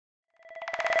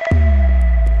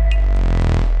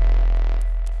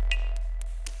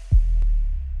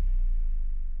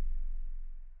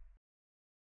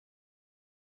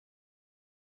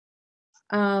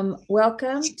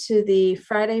Welcome to the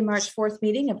Friday, March 4th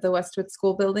meeting of the Westwood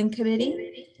School Building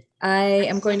Committee. I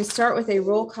am going to start with a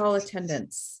roll call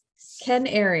attendance. Ken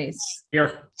Aries.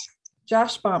 Here.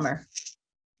 Josh Baumer.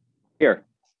 Here.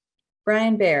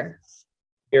 Brian Baer.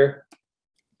 Here.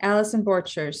 Allison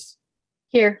Borchers.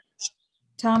 Here.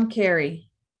 Tom Carey.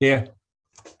 Here.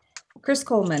 Chris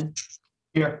Coleman.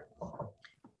 Here.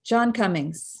 John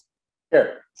Cummings.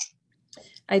 Here.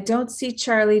 I don't see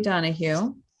Charlie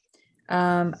Donahue.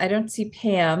 I don't see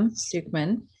Pam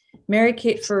Dukeman. Mary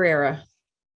Kate Ferreira.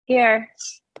 Here.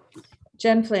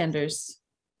 Jen Flanders.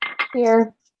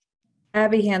 Here.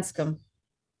 Abby Hanscom.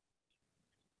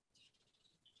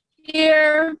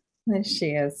 Here. There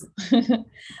she is.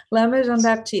 Lama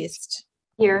Jean-Baptiste.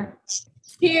 Here.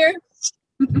 Here.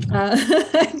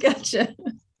 Gotcha.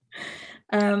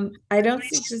 I don't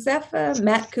see Josepha.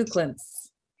 Matt Kuklins.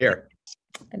 Here.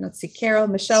 I don't see Carol.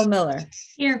 Michelle Miller.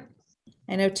 Here.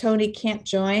 I know Tony can't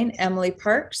join. Emily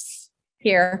Parks.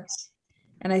 Here.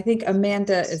 And I think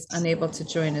Amanda is unable to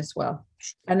join as well.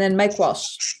 And then Mike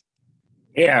Walsh.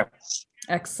 Yeah.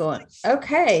 Excellent.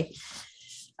 Okay.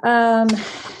 I'd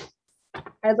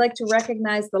like to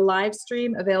recognize the live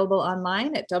stream available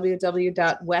online at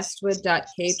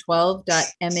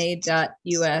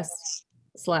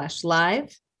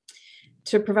www.westwood.k12.ma.us/live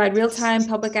to provide real-time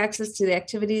public access to the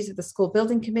activities of the School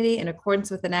Building Committee in accordance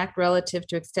with an act relative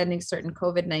to extending certain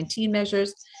COVID-19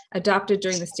 measures adopted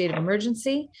during the state of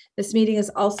emergency. This meeting is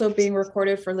also being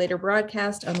recorded for later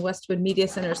broadcast on Westwood Media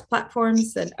Center's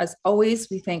platforms. And as always,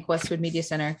 we thank Westwood Media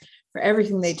Center for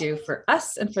everything they do for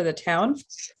us and for the town.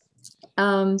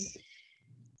 Okay,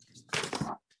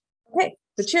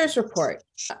 the chair's report.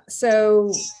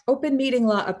 So open meeting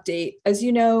law update. As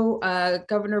you know,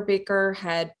 Governor Baker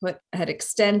had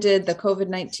extended the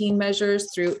COVID-19 measures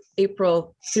through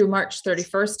March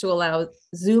 31st to allow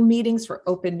Zoom meetings for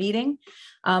open meeting.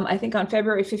 I think on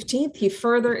February 15th, he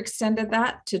further extended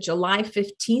that to July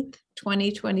 15th,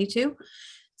 2022.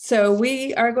 So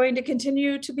we are going to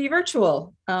continue to be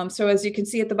virtual. So as you can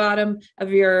see at the bottom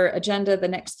of your agenda, the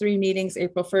next 3 meetings,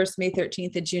 April 1st, May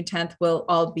 13th, and June 10th, will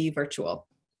all be virtual.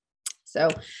 So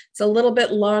it's a little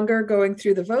bit longer going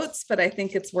through the votes, but I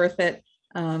think it's worth it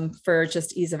for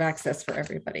just ease of access for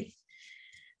everybody.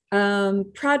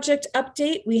 Project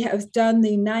update, we have done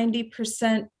the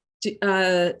 90%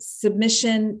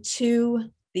 submission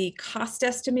to the cost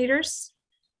estimators.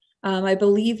 I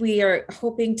believe we are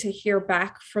hoping to hear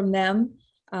back from them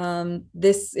in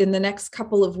the next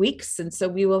couple of weeks. And so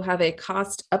we will have a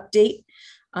cost update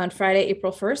on Friday,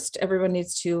 April 1st. Everyone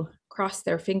needs to cross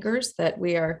their fingers that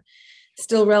we are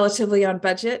still relatively on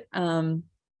budget.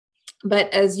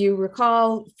 But as you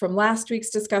recall from last week's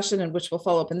discussion, and which will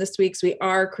follow up in this week's, we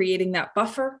are creating that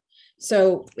buffer.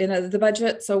 So in the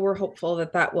budget, so we're hopeful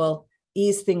that that will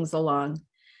ease things along.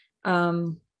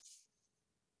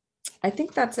 I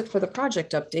think that's it for the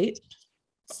project update.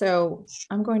 So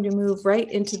I'm going to move right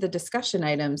into the discussion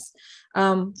items.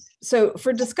 So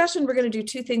for discussion, we're going to do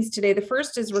 2 things today. The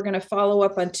first is we're going to follow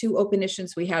up on 2 open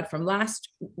issues we had from last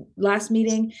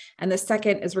meeting. And the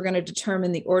second is we're going to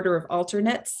determine the order of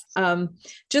alternates.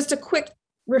 Just a quick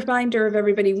reminder of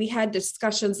everybody, we had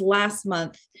discussions last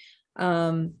month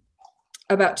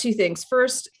about 2 things.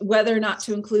 First, whether or not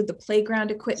to include the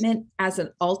playground equipment as an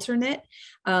alternate.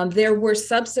 There were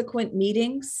subsequent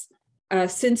meetings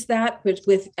since that with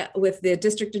the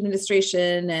district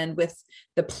administration and with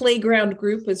the playground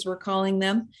group, as we're calling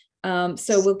them.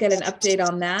 So we'll get an update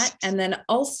on that. And then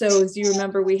also, as you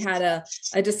remember, we had a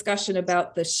discussion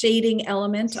about the shading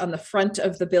element on the front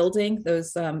of the building,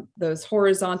 those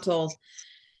horizontal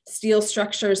steel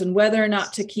structures, and whether or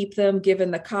not to keep them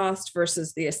given the cost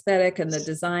versus the aesthetic and the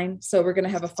design. So we're going to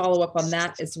have a follow-up on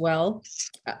that as well.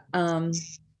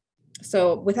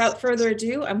 So without further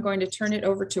ado, I'm going to turn it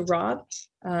over to Rob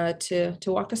to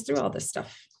walk us through all this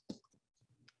stuff.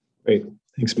 Great,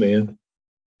 thanks, Maya.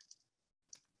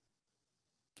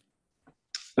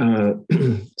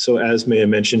 So as Maya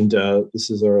mentioned, this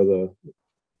is the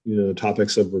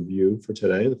topics of review for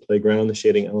today: the playground, the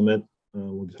shading element.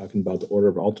 We'll be talking about the order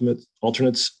of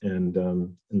alternates and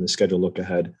the schedule look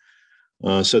ahead.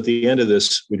 So at the end of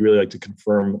this, we'd really like to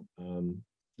confirm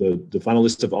the final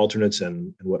list of alternates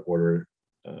and what order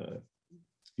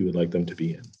you would like them to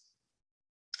be in.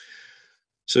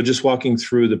 So just walking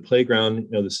through the playground,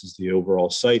 this is the overall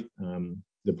site.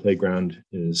 The playground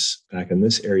is back in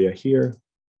this area here.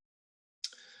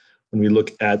 When we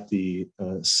look at the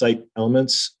site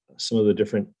elements, some of the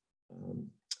different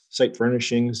site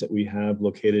furnishings that we have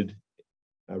located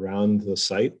around the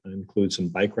site include some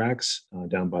bike racks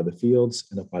down by the fields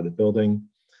and up by the building,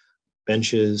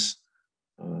 benches,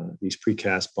 these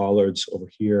precast bollards over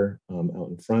here out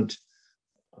in front,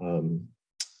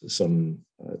 some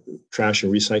trash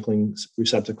and recycling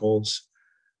receptacles.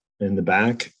 In the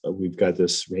back, we've got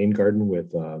this rain garden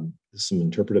with some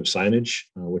interpretive signage,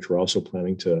 which we're also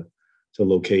planning to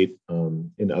locate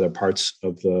in other parts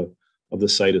of the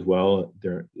site as well.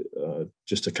 There,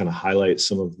 just to kind of highlight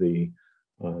some of the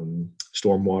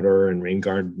stormwater and rain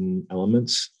garden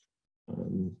elements.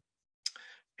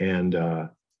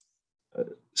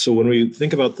 So when we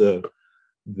think about the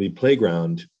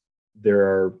playground, there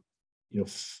are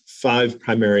 5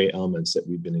 primary elements that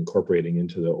we've been incorporating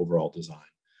into the overall design.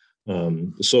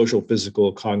 The social,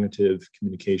 physical, cognitive,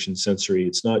 communication, sensory.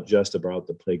 It's not just about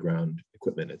the playground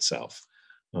equipment itself.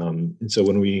 And so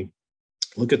when we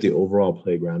look at the overall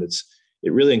playground,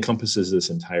 it really encompasses this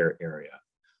entire area.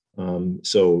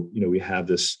 So we have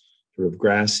this sort of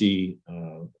grassy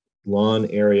lawn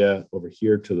area over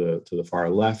here to the far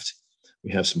left.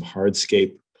 We have some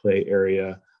hardscape play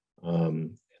area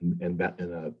and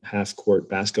a half-court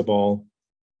basketball,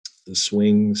 the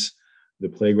swings, the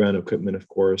playground equipment, of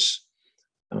course,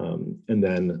 and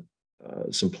then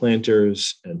some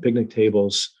planters and picnic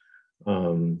tables,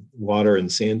 water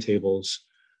and sand tables.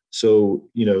 So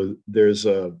there's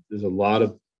a lot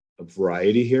of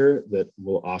variety here that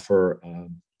will offer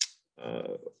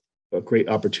great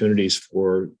opportunities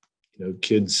for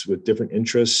kids with different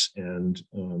interests and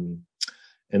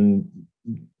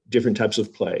different types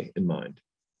of play in mind.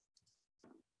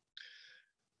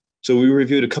 So we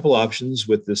reviewed a couple options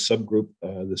with this subgroup,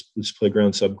 this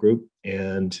playground subgroup,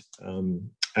 and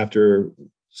after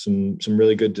some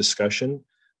really good discussion,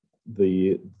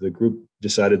 the group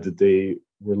decided that they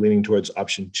were leaning towards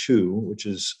option 2, which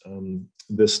is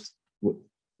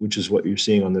what you're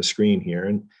seeing on the screen here,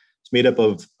 and it's made up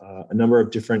of a number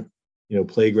of different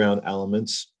playground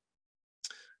elements.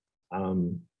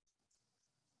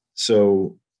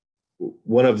 So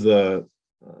one of the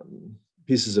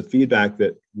pieces of feedback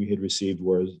that we had received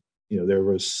was, there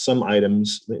was some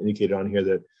items indicated on here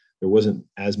that there wasn't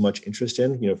as much interest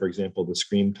in, for example, the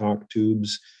scream talk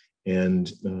tubes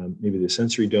and maybe the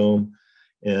sensory dome,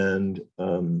 and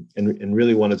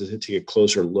really wanted to take a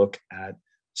closer look at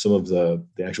some of the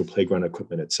actual playground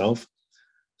equipment itself.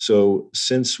 So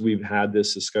since we've had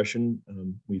this discussion,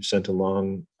 we've sent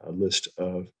along a list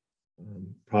of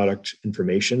product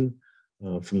information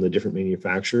from the different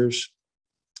manufacturers,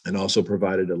 and also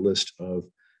provided a list of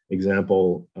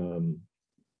example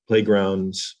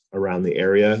playgrounds around the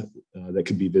area that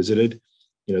could be visited,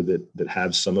 that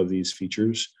have some of these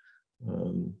features.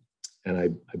 And I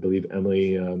believe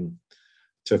Emily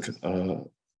took a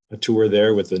tour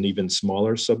there with an even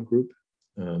smaller subgroup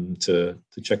to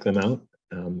check them out.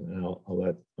 And I'll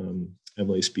let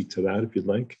Emily speak to that if you'd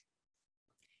like.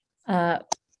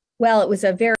 Well, it was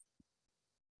a very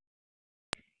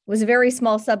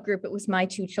small subgroup. It was my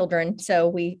 2 children. So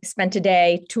we spent a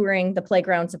day touring the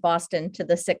playgrounds of Boston to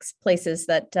the 6 places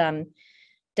that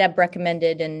Deb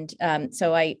recommended. And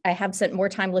so I have spent more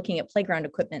time looking at playground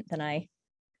equipment than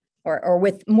or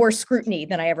with more scrutiny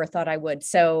than I ever thought I would.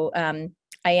 So I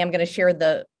am going to share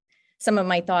some of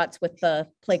my thoughts with the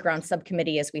playground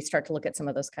subcommittee as we start to look at some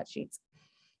of those cut sheets.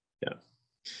 Yeah.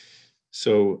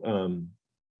 So,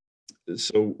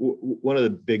 one of the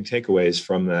big takeaways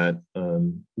from that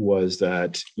was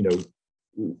that,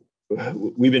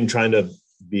 we've been trying to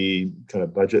be kind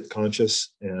of budget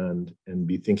conscious and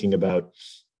be thinking about,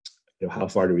 how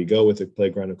far do we go with the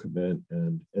playground equipment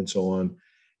and so on.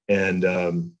 And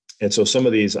so some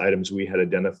of these items we had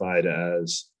identified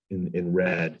as in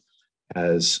red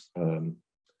as,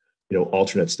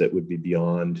 alternates that would be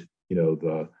beyond,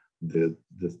 the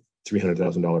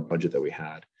 $300,000 budget that we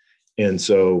had. And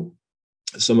so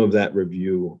some of that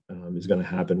review is going to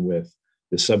happen with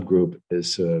the subgroup,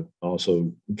 is to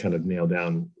also kind of nail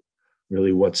down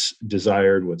really what's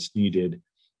desired, what's needed.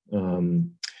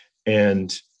 And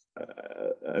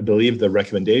I believe the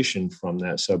recommendation from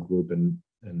that subgroup, and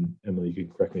Emily, you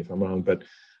can correct me if I'm wrong, but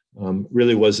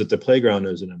really was that the playground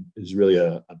is really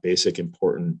a basic,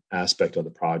 important aspect of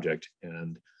the project,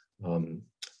 and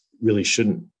really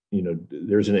shouldn't,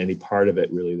 there isn't any part of it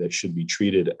really that should be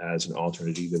treated as an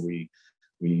alternate. Either we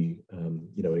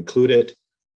include it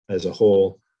as a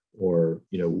whole, or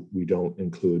we don't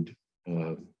include.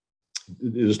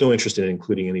 There's no interest in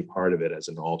including any part of it as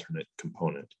an alternate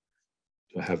component.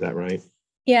 Do I have that right?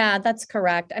 Yeah, that's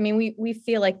correct. I mean, we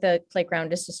feel like the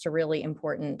playground is just a really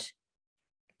important,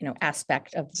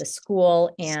 aspect of the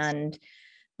school, and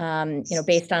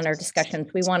based on our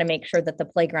discussions, we want to make sure that the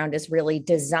playground is really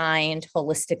designed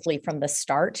holistically from the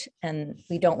start, and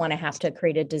we don't want to have to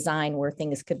create a design where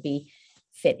things could be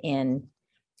fit in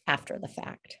after the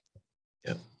fact.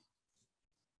 Yeah.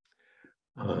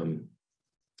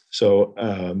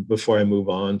 Before I move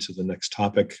on to the next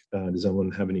topic, does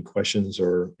anyone have any questions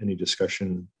or any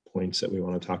discussion points that we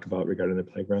want to talk about regarding the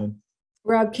playground?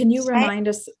 Rob, can you remind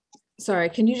us, sorry,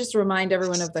 can you just remind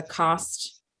everyone of the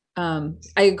cost? I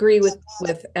agree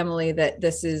with Emily that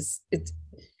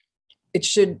it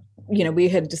should, we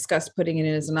had discussed putting it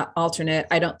in as an alternate.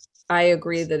 I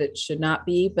agree that it should not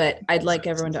be, but I'd like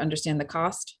everyone to understand the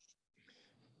cost.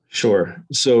 Sure.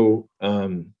 So,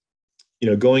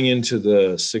 going into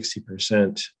the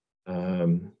 60%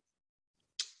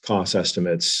 cost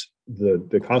estimates,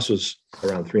 the cost was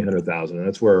around 300,000, and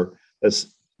that's where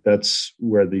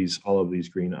all of these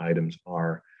green items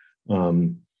are.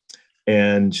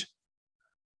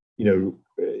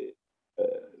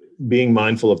 Being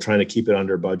mindful of trying to keep it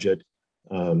under budget,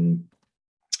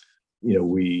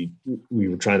 we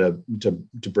were trying to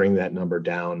bring that number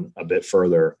down a bit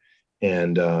further,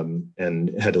 and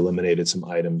had eliminated some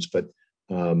items. But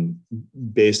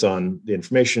based on the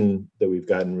information that we've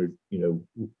gotten,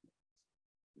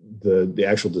 the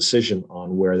actual decision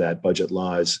on where that budget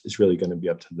lies is really going to be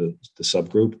up to the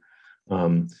subgroup.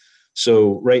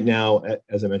 So right now,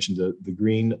 as I mentioned, the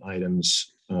green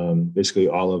items, basically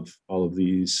all of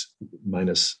these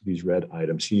minus these red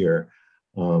items here,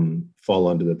 fall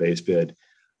under the base bid.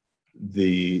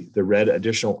 The red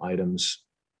additional items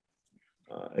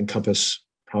encompass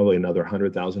probably another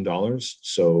 $100,000.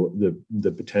 So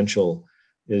the potential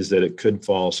is that it could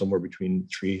fall somewhere between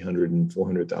 $300,000 and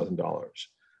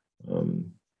 $400,000.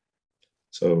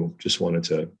 So just wanted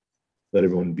to let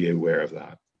everyone be aware of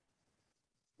that.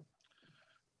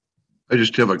 I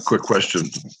just have a quick question.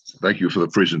 Thank you for the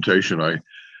presentation. I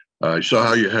saw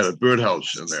how you had a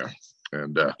birdhouse in there,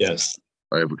 and yes,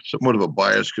 I have somewhat of a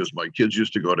bias because my kids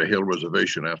used to go to Hill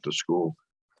Reservation after school,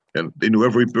 and they knew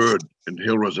every bird in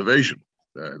Hill Reservation.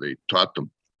 They taught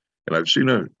them. And I've seen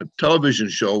a television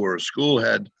show where a school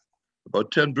had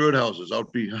about 10 birdhouses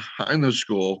out behind the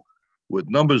school with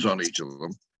numbers on each of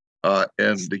them.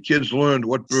 And the kids learned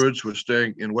what birds were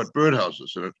staying in what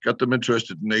birdhouses, and it got them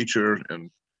interested in nature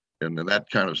and that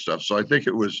kind of stuff. So I think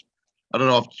I don't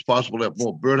know if it's possible to have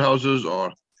more birdhouses,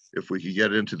 or if we could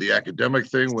get into the academic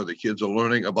thing where the kids are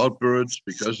learning about birds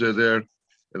because they're there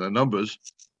in the numbers.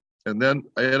 And then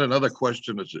I had another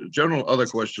question. It's a general other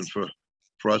question for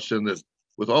us, in that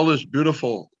with all this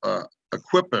beautiful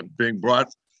equipment being brought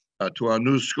to our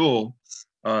new school,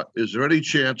 is there any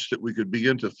chance that we could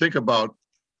begin to think about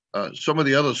some of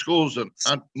the other schools that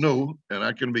aren't new and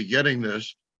aren't going to be getting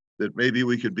this, that maybe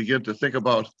we could begin to think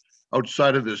about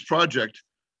outside of this project,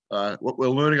 what we're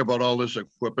learning about all this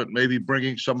equipment, maybe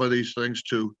bringing some of these things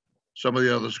to some of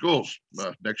the other schools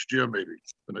next year, maybe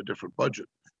in a different budget.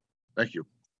 Thank you.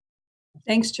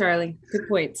 Thanks, Charlie. Good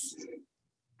points.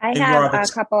 I Hey, have Rob, a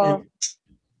couple.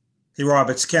 Hey, Rob,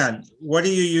 it's Ken. What are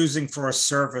you using for a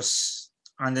service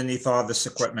underneath all this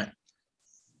equipment?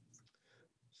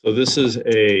 So this is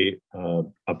a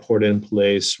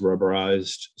port-in-place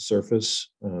rubberized surface.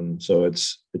 So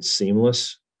it's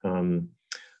seamless.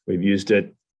 We've used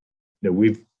it.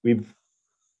 We've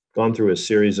gone through a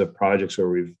series of projects where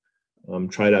we've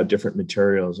tried out different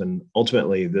materials, and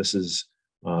ultimately this is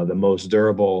the most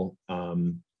durable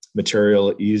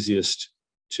material, easiest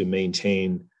to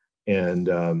maintain, and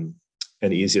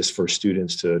easiest for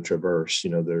students to traverse.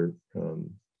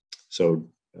 It's a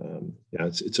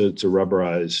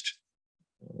rubberized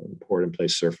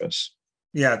port-in-place surface.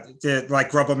 Yeah, they're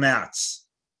like rubber mats.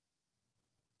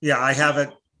 Yeah, I have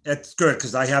it. It's good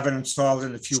because I have it installed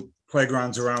in a few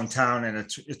playgrounds around town, and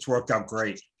it's worked out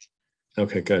great.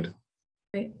 Okay, good.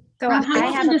 Great. So Rob, how I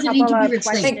often have a does it need couple to be of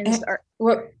replaced? questions.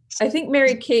 Well, I think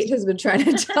Mary Kate has been trying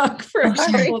to talk for a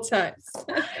couple times.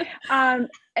 I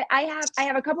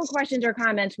have a couple questions or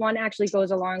comments. One actually goes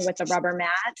along with the rubber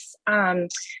mats.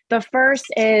 The first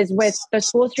is with the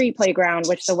School Street Playground,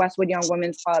 which the Westwood Young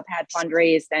Women's Club had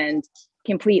fundraised and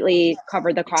completely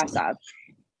covered the cost of.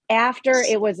 After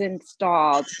it was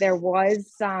installed, there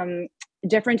was some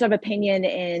difference of opinion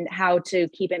in how to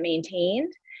keep it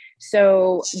maintained.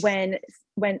 So when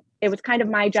it was kind of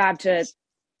my job to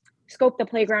scope the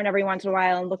playground every once in a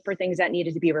while and look for things that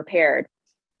needed to be repaired.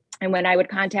 And when I would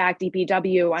contact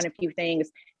DPW on a few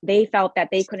things, they felt that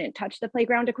they couldn't touch the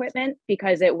playground equipment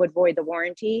because it would void the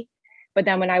warranty. But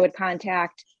then when I would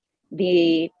contact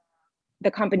the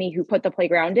company who put the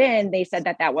playground in, they said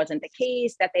that that wasn't the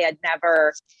case, that they had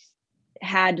never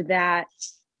had that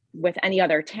with any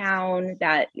other town,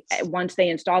 that once they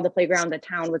installed the playground, the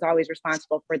town was always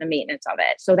responsible for the maintenance of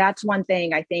it. So that's one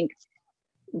thing I think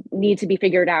need to be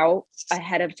figured out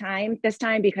ahead of time this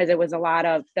time, because it was a lot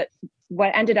of that.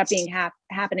 What ended up being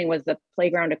happening was the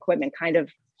playground equipment kind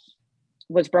of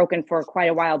was broken for quite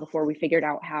a while before we figured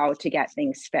out how to get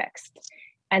things fixed.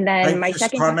 And then my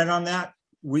second comment on that.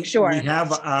 We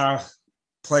have our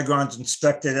playgrounds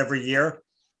inspected every year,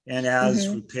 and as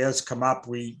repairs come up,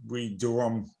 we do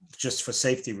them just for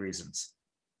safety reasons.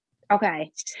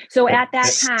 Okay, so at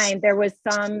that time there was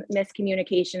some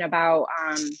miscommunication about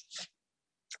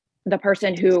the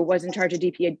person who was in charge of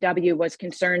DPW was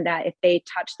concerned that if they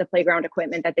touched the playground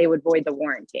equipment that they would void the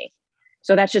warranty.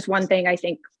 So that's just one thing, I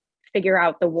think, figure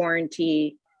out the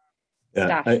warranty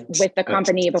stuff with the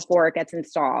company before it gets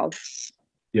installed.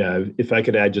 Yeah, if I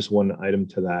could add just one item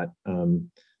to that,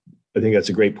 I think that's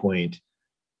a great point.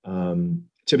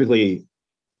 Typically,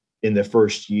 in the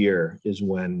first year is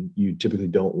when you typically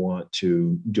don't want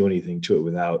to do anything to it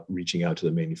without reaching out to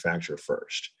the manufacturer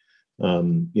first.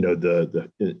 You know,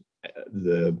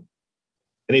 the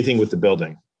anything with the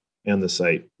building and the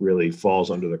site really falls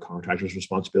under the contractor's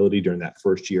responsibility during that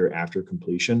first year after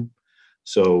completion.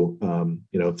 So,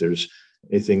 you know, if there's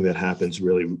anything that happens,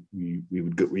 really, we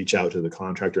would reach out to the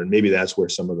contractor, and maybe that's where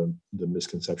some of the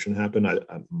misconception happened.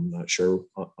 I'm not sure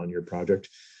on your project,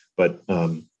 but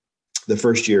the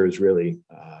first year is really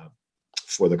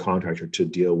for the contractor to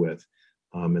deal with,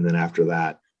 and then after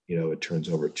that, you know, it turns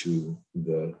over to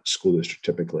the school district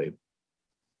typically.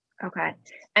 Okay,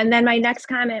 and then my next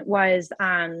comment was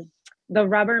the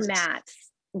rubber mats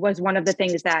was one of the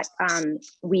things that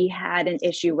we had an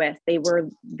issue with. They were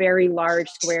very large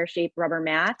square shaped rubber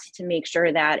mats to make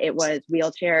sure that it was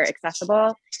wheelchair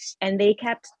accessible, and they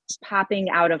kept popping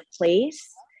out of place.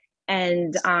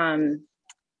 And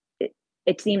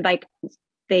it seemed like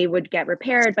they would get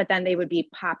repaired, but then they would be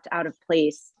popped out of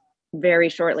place very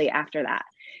shortly after that.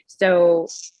 So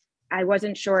I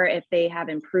wasn't sure if they have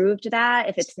improved that,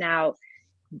 if it's now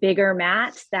bigger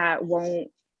mats that won't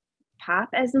pop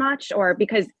as much, or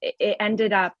because it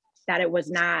ended up that it was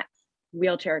not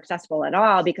wheelchair accessible at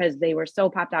all because they were so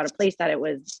popped out of place that it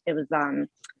was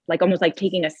like almost like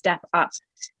taking a step up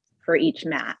for each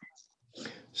mat.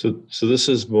 So this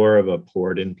is more of a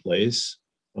poured in place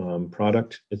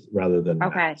product rather than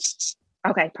okay mats.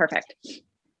 Okay, perfect.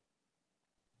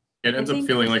 It ends up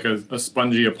feeling like a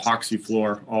spongy epoxy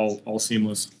floor, all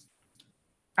seamless.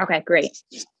 Okay, great.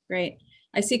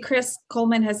 I see Chris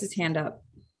Coleman has his hand up.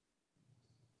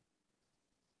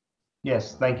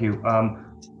 Yes, thank you.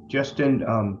 Just in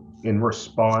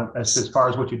response, as far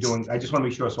as what you're doing, I just want to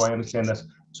make sure so I understand this.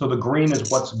 So the green is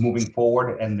what's moving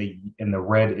forward, and the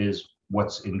red is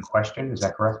what's in question. Is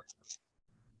that correct?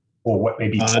 Or what may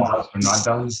be paused or not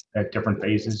done at different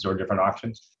phases or different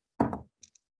options?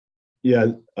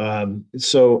 Yeah.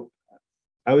 So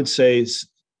I would say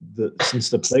since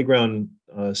the playground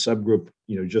subgroup,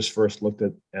 you know, just first looked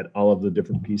at all of the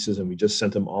different pieces, and we just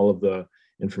sent them all of the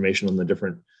information on the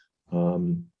different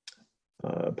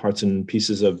parts and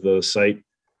pieces of the site,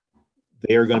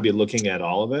 they are going to be looking at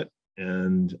all of it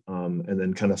and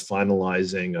then kind of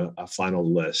finalizing a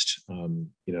final list. You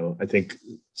know, I think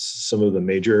some of the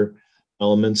major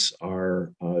elements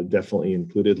are definitely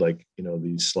included, like, you know,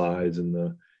 these slides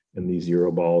and these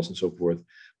Euro balls and so forth.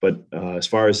 But as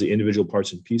far as the individual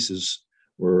parts and pieces,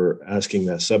 we're asking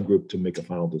that subgroup to make a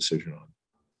final decision on.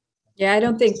 Yeah, I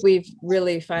don't think we've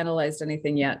really finalized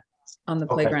anything yet on the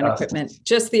playground equipment.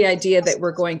 Just the idea that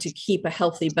we're going to keep a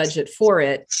healthy budget for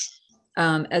it,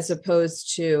 as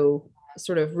opposed to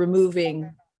sort of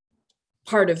removing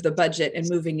part of the budget and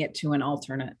moving it to an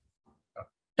alternate.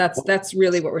 That's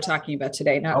really what we're talking about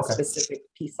today, not specific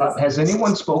pieces. Has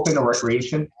anyone spoken to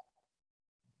Recreation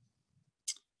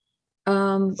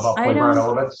about playground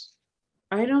elements?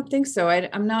 I don't think so.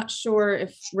 I'm not sure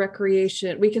if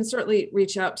Recreation, we can certainly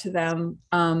reach out to them.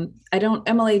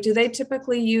 Emily, do they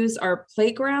typically use our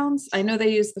playgrounds? I know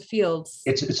they use the fields.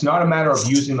 It's not a matter of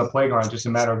using the playground, just a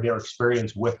matter of their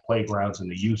experience with playgrounds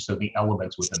and the use of the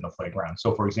elements within the playground.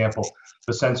 So for example,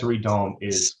 the sensory dome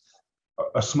is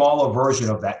a smaller version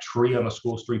of that tree on the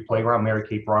School Street playground. Mary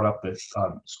Kate brought up the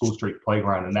School Street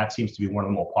playground, and that seems to be one of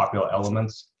the more popular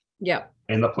elements. Yeah.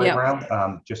 In the playground,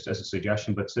 just as a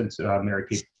suggestion. But since Mary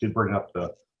Kate did bring up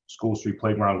the School Street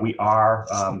playground, we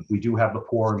do have the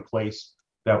pour in place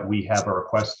that we have a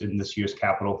request in this year's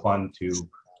capital fund to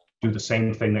do the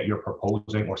same thing that you're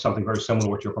proposing, or something very similar to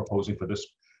what you're proposing for this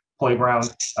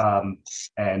playground.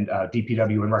 And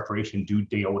DPW and Recreation do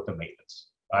deal with the maintenance.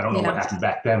 I don't know what happened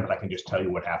back then, but I can just tell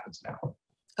you what happens now.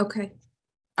 Okay.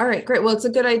 All right, great. Well, it's a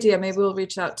good idea. Maybe we'll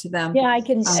reach out to them. Yeah, I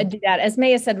can do that. As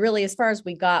Maya said, really, as far as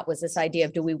we got was this idea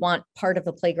of, do we want part of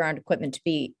the playground equipment to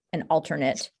be an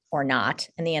alternate or not?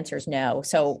 And the answer is no.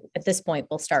 So at this point,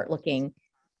 we'll start looking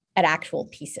at actual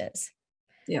pieces.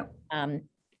 Yeah. And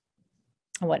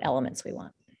what elements we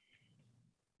want.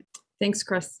 Thanks,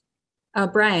 Chris.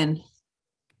 Brian.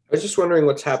 I was just wondering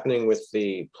what's happening with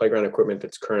the playground equipment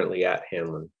that's currently at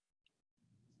Hanlon.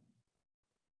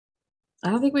 I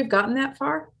don't think we've gotten that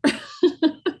far.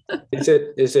 Is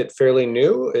it fairly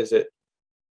new?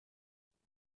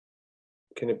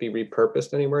 Can it be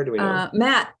repurposed anywhere? Do we know?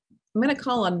 Matt, I'm going to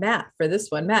call on Matt for this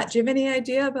one. Matt, do you have any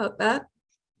idea about that?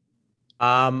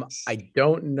 I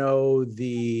don't know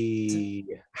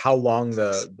how long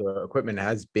the equipment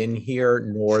has been here,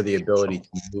 nor the ability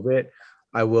to move it.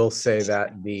 I will say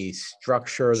that the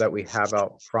structure that we have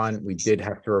out front, we did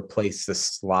have to replace the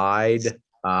slide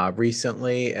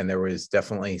recently, and there was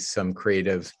definitely some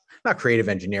not creative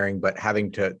engineering, but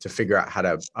having to figure out how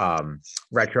to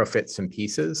retrofit some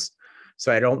pieces.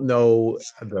 So I don't know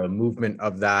the movement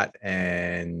of that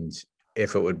and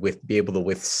if it would be able to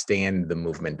withstand the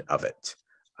movement of it.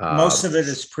 Most of it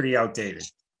is pretty outdated.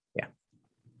 Yeah.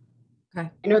 Okay.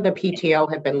 I know the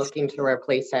PTO had been looking to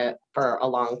replace it for a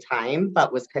long time,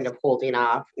 but was kind of holding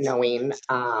off, knowing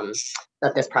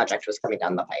that this project was coming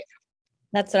down the pipe.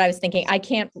 That's what I was thinking.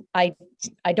 I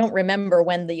don't remember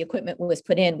when the equipment was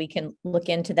put in. We can look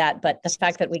into that, but the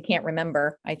fact that we can't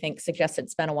remember, I think suggests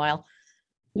it's been a while.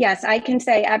 Yes, I can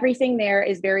say everything there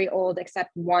is very old except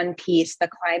one piece, the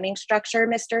climbing structure,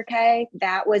 Mr. K.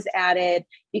 That was added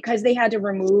because they had to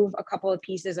remove a couple of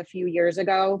pieces a few years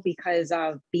ago because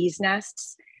of bees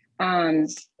nests.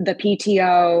 The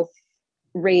PTO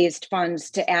raised funds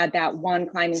to add that one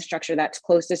climbing structure that's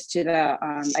closest to the,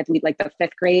 I believe like the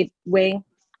 5th grade wing.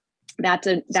 That's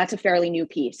a fairly new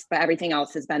piece, but everything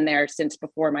else has been there since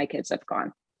before my kids have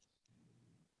gone.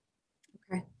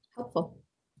 Okay, helpful.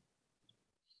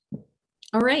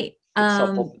 All right. It's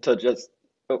helpful to just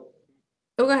go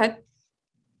ahead.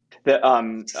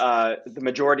 The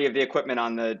majority of the equipment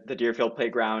on the Deerfield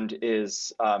playground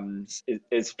is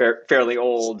fairly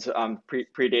old.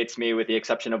 Predates me, with the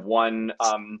exception of one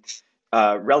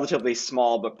relatively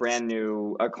small but brand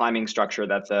new climbing structure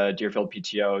that the Deerfield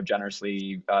PTO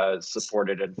generously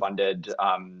supported and funded.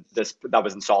 That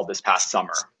was installed this past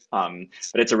summer.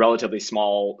 But it's a relatively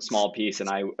small piece, and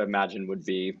I imagine would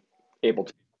be able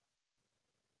to.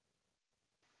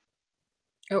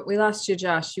 Oh, we lost you,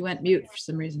 Josh. You went mute for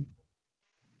some reason.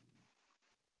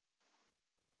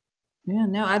 Yeah,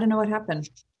 no, I don't know what happened.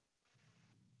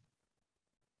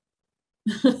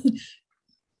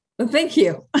 Well, thank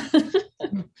you.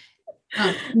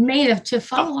 Maeve, to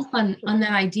follow up on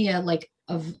that idea, like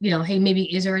of, hey,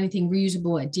 maybe is there anything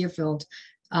reusable at Deerfield?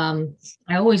 I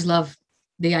always love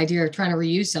the idea of trying to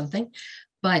reuse something.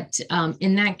 But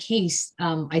in that case,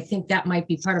 I think that might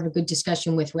be part of a good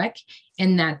discussion with Rec,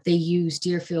 in that they use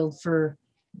Deerfield for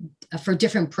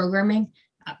different programming.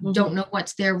 Don't know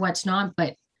what's there, what's not,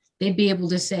 but they'd be able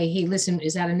to say, hey, listen,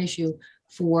 is that an issue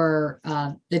for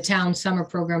the town summer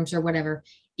programs or whatever,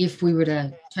 if we were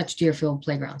to touch Deerfield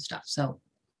playground stuff. So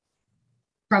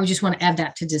probably just want to add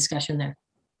that to discussion there.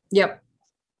 Yep.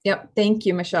 Thank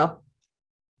you, Michelle.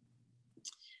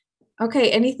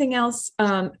 Okay, anything else?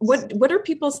 What are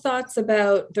people's thoughts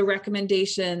about the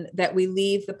recommendation that we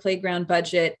leave the playground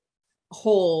budget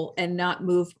whole and not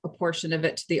move a portion of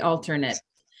it to the alternate,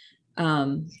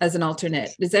 as an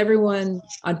alternate? Is everyone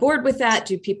on board with that?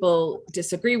 Do people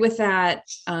disagree with that?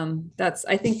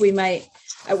 I think we might,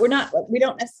 we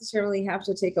don't necessarily have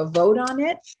to take a vote on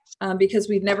it because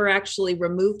we've never actually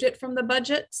removed it from the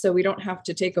budget. So we don't have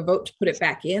to take a vote to put it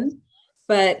back in.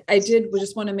 But we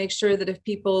just want to make sure that if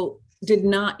people did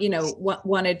not,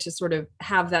 wanted to sort of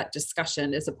have that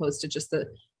discussion as opposed to just the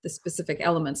specific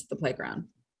elements of the playground.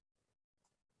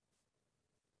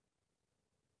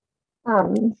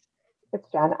 It's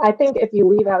Jen. I think if you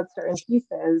leave out certain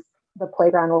pieces, the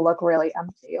playground will look really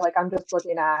empty. Like I'm just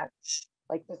looking at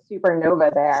like the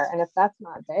supernova there. And if that's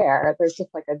not there, there's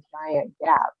just like a giant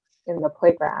gap in the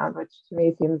playground, which to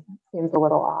me seems a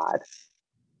little odd.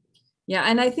 Yeah,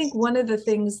 and I think one of the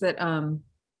things that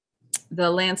the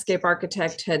landscape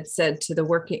architect had said to the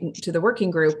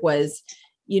working group was,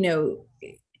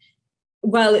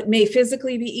 while it may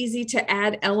physically be easy to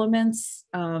add elements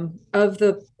of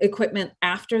the equipment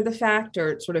after the fact,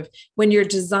 or sort of when you're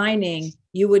designing,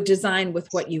 you would design with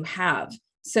what you have.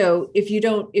 So if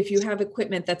you have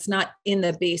equipment that's not in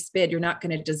the base bid, you're not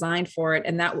going to design for it.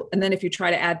 And then if you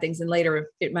try to add things in later,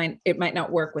 it might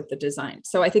not work with the design.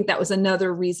 So I think that was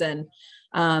another reason,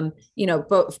 both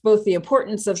the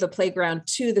importance of the playground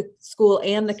to the school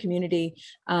and the community,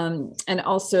 and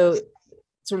also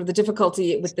sort of the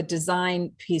difficulty with the design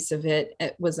piece of it,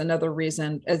 it was another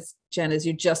reason, as Jen, as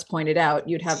you just pointed out,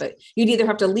 you'd either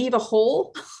have to leave a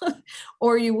hole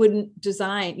or you'd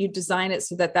design it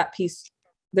so that piece,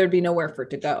 there'd be nowhere for it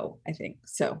to go, I think,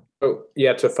 so. Oh,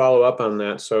 yeah, to follow up on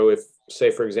that. So if,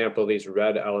 say, for example, these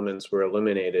red elements were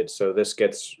eliminated, so this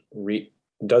gets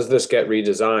does this get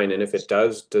redesigned? And if it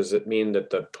does it mean that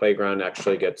the playground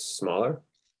actually gets smaller?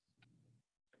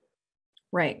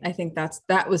 Right. I think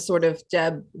that was sort of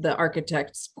Deb, the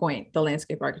architect's point, the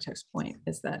landscape architect's point,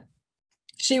 is that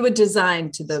she would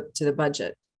design to the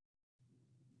budget.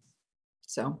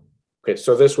 So. Okay,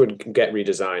 so this would get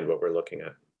redesigned, what we're looking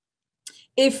at.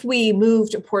 If we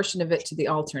moved a portion of it to the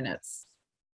alternates.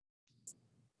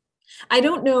 I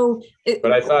don't know.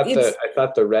 But I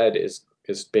thought the red is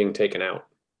being taken out.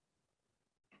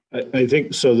 I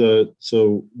think so.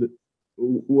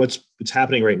 What's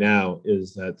happening right now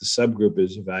is that the subgroup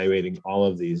is evaluating all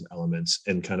of these elements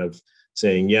and kind of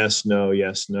saying yes, no,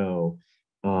 yes, no.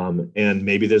 And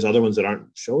maybe there's other ones that aren't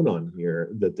shown on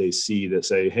here that they see that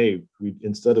say, hey,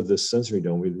 instead of this sensory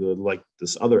dome, we really like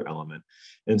this other element.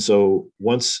 And so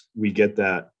once we get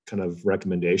that kind of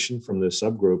recommendation from the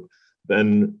subgroup,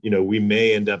 then we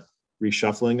may end up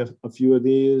reshuffling a few of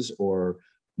these or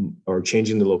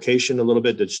changing the location a little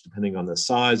bit, just depending on the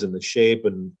size and the shape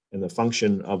and the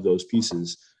function of those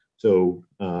pieces. So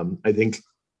I think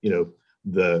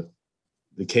the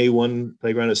K1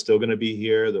 playground is still going to be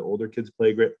here. The older kids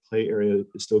play area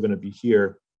is still going to be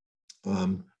here,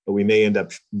 but we may end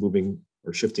up moving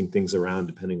or shifting things around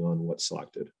depending on what's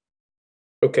selected.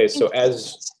 Okay, so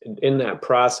as in that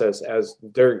process, as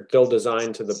they'll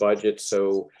design to the budget,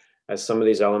 so as some of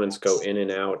these elements go in and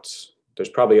out, there's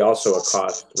probably also a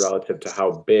cost relative to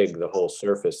how big the whole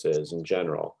surface is in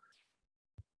general.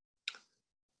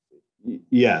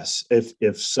 Yes,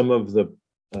 if some of the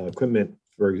equipment,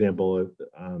 for example,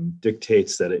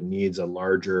 dictates that it needs a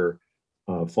larger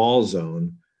fall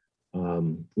zone,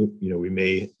 we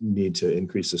may need to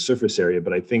increase the surface area.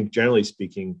 But I think generally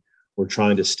speaking, we're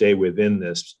trying to stay within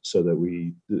this so that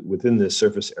within this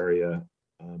surface area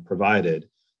provided,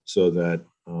 so that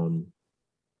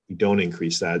we don't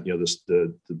increase that.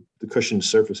 The cushioned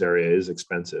surface area is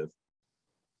expensive.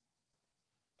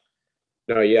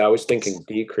 No, yeah, I was thinking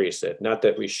decrease it. Not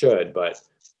that we should, but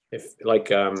if, like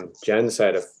Jen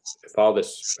said, if all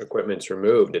this equipment's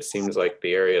removed, it seems like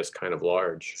the area is kind of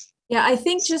large. Yeah, I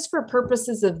think just for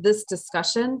purposes of this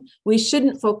discussion, we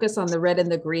shouldn't focus on the red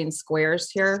and the green squares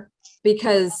here,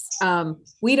 because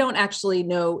we don't actually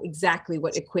know exactly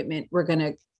what equipment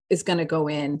is gonna go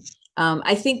in.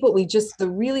 I think what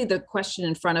the question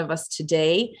in front of us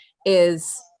today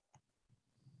is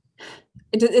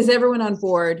everyone on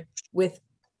board with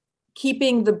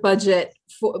keeping the budget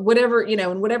for whatever,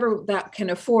 and whatever that can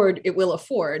afford, it will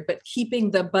afford, but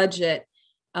keeping the budget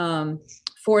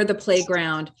for the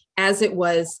playground as it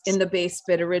was in the base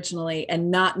bid originally and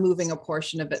not moving a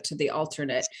portion of it to the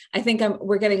alternate. I think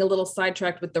we're getting a little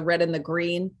sidetracked with the red and the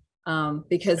green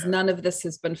because none of this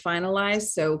has been finalized.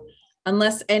 So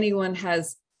unless anyone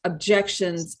has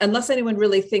objections, unless anyone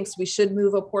really thinks we should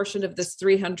move a portion of this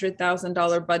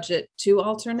 $300,000 budget to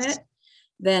alternate,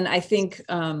 then I think,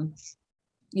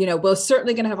 we're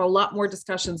certainly going to have a lot more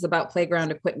discussions about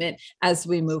playground equipment as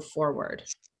we move forward.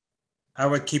 I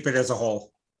would keep it as a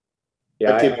whole.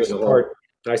 Yeah,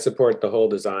 I support the whole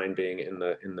design being in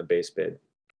the base bid.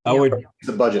 I would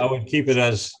the budget. I would keep it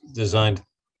as designed.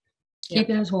 Keep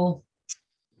it as whole.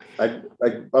 I'm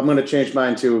going to change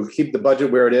mine to keep the budget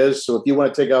where it is. So if you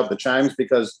want to take out the chimes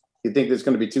because you think it's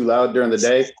going to be too loud during the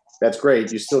day, that's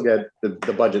great. You still get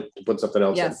the budget to put something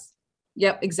else in.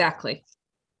 Yep, exactly.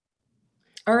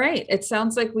 All right. It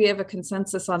sounds like we have a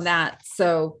consensus on that.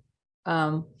 So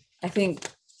I think,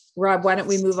 Rob, why don't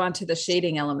we move on to the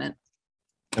shading element?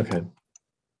 Okay.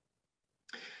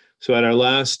 So at our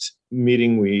last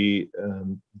meeting, we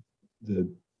the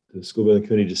school building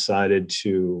committee decided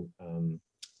to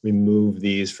remove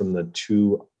these from the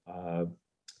two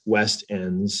west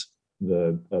ends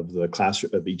of the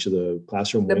classroom of each of the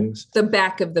classroom wings. The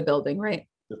back of the building, right?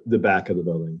 The back of the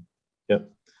building. Yep.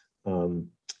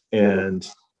 And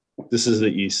this is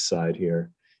the east side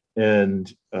here,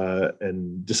 and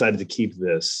decided to keep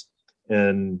this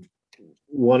and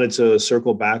wanted to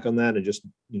circle back on that and just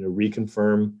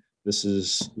reconfirm this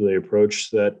is the approach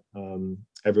that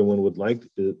everyone would like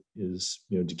is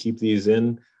to keep these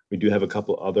in. We do have a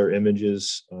couple other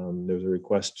images. There's a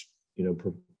request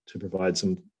to provide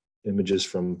some images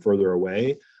from further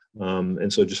away,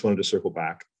 and so just wanted to circle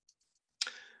back.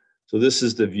 So this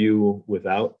is the view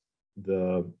without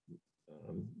the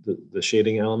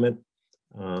shading element,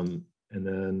 and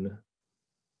then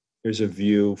Here's a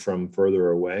view from further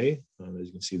away. As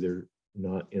you can see, they're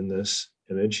not in this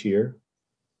image here.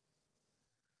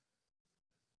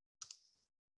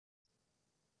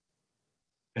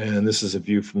 And this is a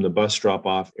view from the bus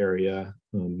drop-off area.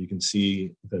 You can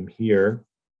see them here.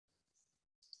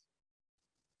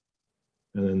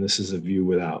 And then this is a view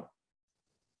without.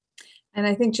 And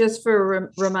I think just for a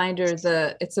reminder,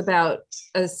 it's about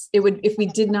it would, if we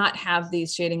did not have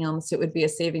these shading elements, it would be a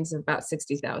savings of about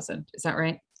 60,000. Is that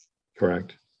right?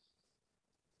 Correct.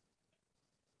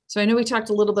 So I know we talked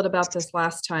a little bit about this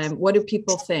last time. What do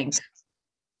people think?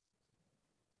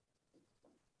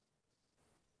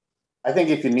 I think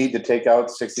if you need to take out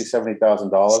 $60,000,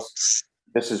 $70,000,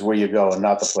 this is where you go and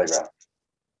not the playground.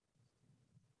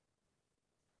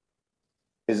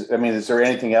 Is there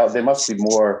anything else? There must be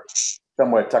more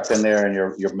somewhere tucked in there in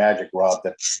your magic, Rob,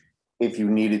 that if you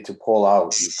needed to pull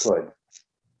out, you could.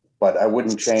 But I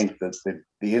wouldn't change the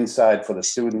inside for the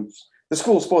students. The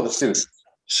school's for the students.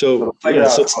 So the playground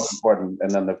is most important,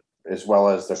 and then as well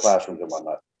as the classrooms and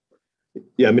whatnot.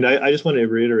 Yeah, I mean, I just want to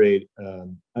reiterate,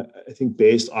 I think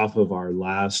based off of our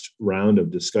last round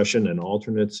of discussion and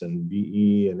alternates and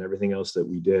BE and everything else that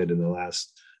we did in the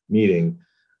last meeting,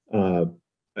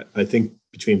 I think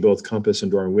between both Compass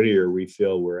and Doran Whittier, we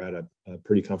feel we're at a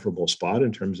pretty comfortable spot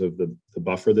in terms of the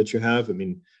buffer that you have. I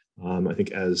mean, I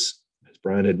think as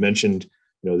Brian had mentioned,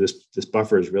 this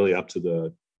buffer is really up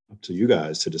to you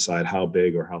guys to decide how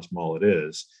big or how small it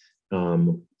is.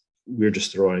 We're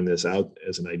just throwing this out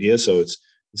as an idea, so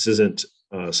this isn't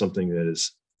something that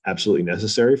is absolutely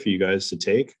necessary for you guys to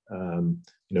take.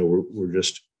 We're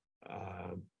just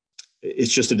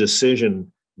it's just a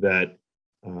decision that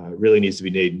really needs to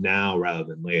be made now rather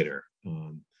than later.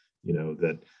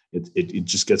 That it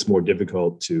just gets more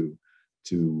difficult to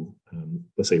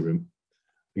let's say, I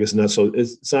guess not so.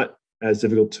 It's not as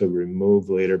difficult to remove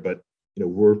later, but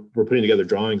we're putting together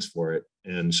drawings for it.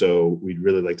 And so we'd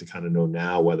really like to kind of know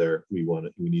now whether we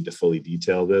need to fully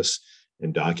detail this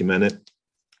and document it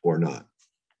or not.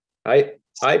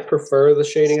 I prefer the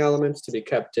shading elements to be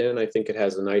kept in. I think it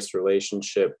has a nice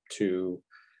relationship to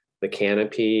the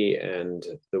canopy and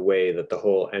the way that the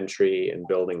whole entry and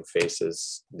building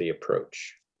faces the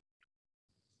approach.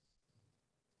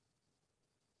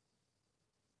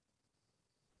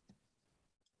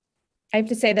 I have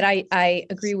to say that I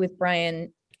agree with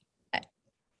Brian.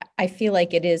 I feel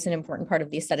like it is an important part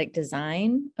of the aesthetic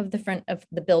design of the front of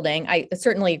the building. I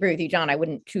certainly agree with you, John. I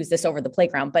wouldn't choose this over the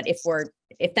playground, but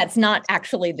if that's not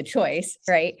actually the choice,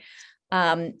 right?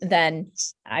 Then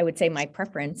I would say my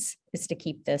preference is to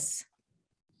keep this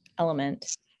element.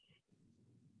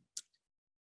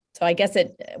 So I guess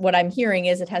what I'm hearing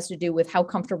is it has to do with how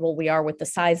comfortable we are with the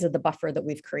size of the buffer that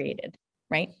we've created,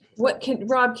 right?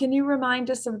 Rob, can you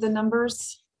remind us of the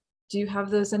numbers? Do you have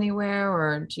those anywhere,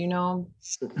 or do you know?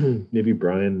 Maybe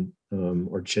Brian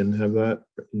or Chin have that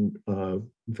in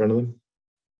front of them.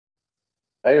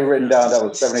 I have written down that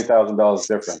was $70,000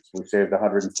 difference. We saved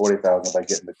 $140,000 by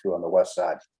getting the two on the west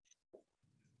side.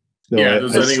 No, yeah, I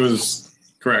think it was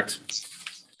correct.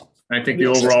 I think the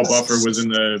overall buffer was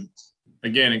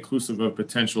again, inclusive of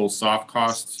potential soft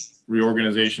costs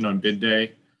reorganization on bid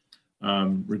day,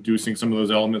 reducing some of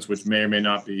those elements which may or may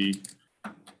not be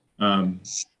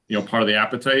part of the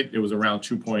appetite. It was around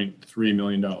 $2.3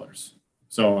 million.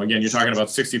 So again, you're talking about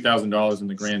 $60,000 in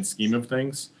the grand scheme of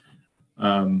things.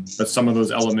 But some of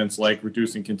those elements like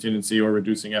reducing contingency or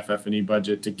reducing FF&E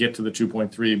budget to get to the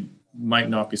 2.3 might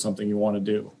not be something you want to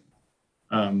do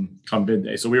come bid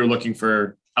day. So we were looking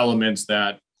for elements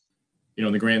that,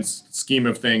 in the grand scheme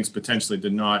of things, potentially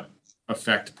did not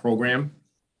affect program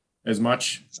as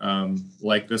much,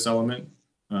 like this element.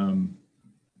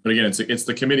 But again, it's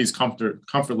the committee's comfort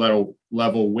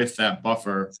level with that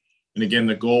buffer. And again,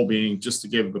 the goal being just to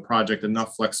give the project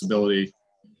enough flexibility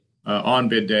on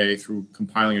bid day through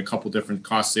compiling a couple different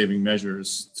cost saving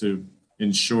measures to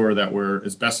ensure that we're,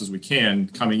 as best as we can,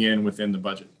 coming in within the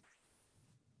budget.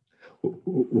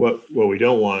 What we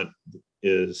don't want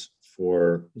is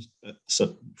for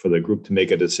the group to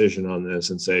make a decision on this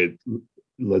and say,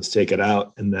 let's take it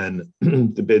out, and then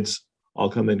the bids all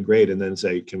come in great, and then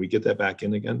say, can we get that back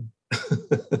in again?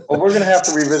 Well, we're going to have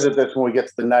to revisit this when we get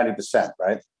to the 90%,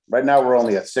 right? Right now, we're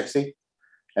only at 60.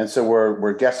 And so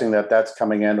we're guessing that that's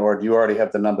coming in, or do you already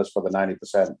have the numbers for the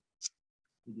 90%?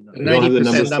 The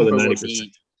 90% number will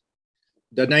be,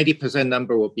 the 90%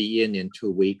 number will be in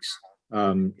 2 weeks.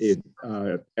 And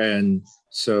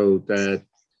so that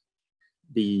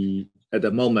at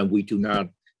the moment, we do not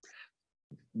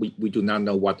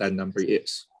know what that number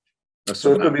is.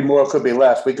 So it could be more, it could be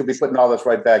less. We could be putting all this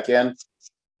right back in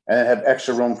and have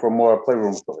extra room for more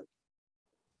playroom equipment.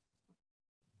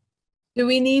 Do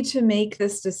we need to make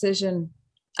this decision?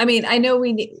 I mean,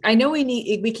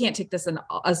 we can't take this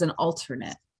as an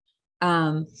alternate.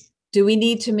 Do we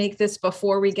need to make this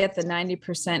before we get the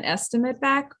 90% estimate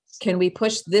back? Can we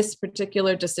push this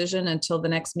particular decision until the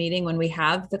next meeting when we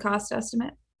have the cost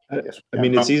estimate? I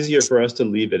mean, it's easier for us to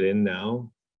leave it in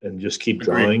now and just keep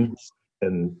drawing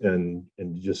and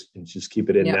just keep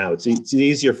it in now. It's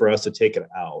easier for us to take it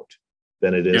out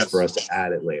than it is for us to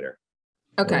add it later.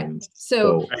 Okay,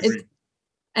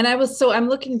 I'm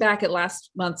looking back at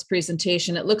last month's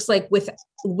presentation. It looks like with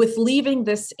leaving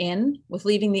this in, with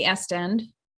leaving the east end,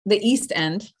 we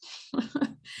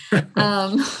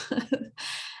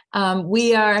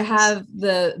have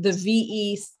the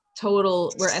VE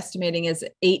total we're estimating is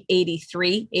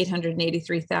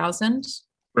 883,000.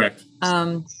 Correct.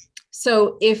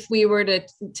 So if we were to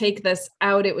take this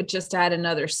out, it would just add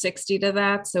another 60 to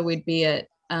that. So we'd be at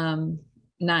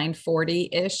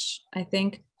 940-ish, I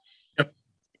think. Yep.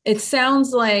 It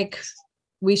sounds like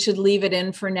we should leave it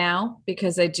in for now,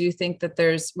 because I do think that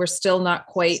we're still not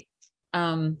quite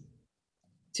to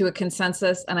a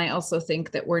consensus. And I also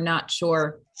think that we're not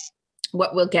sure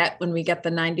what we'll get when we get the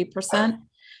 90%.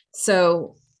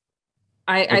 So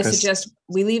I suggest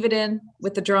we leave it in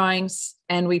with the drawings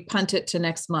and we punt it to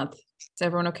next month. Is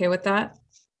everyone okay with that?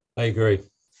 I agree.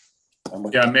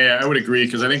 Yeah, I would agree,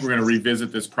 because I think we're going to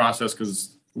revisit this process,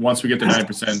 because once we get the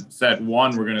 9% set, we're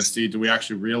going to see, do we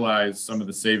actually realize some of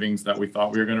the savings that we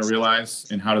thought we were going to realize,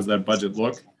 and how does that budget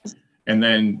look? And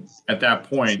then at that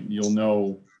point, you'll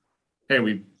know, hey,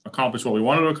 we accomplished what we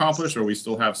wanted to accomplish, or we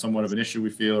still have somewhat of an issue we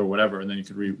feel, or whatever, and then you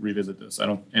could revisit this.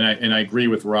 I agree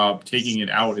with Rob. Taking it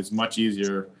out is much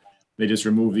easier. They just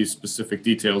remove these specific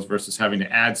details versus having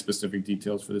to add specific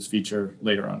details for this feature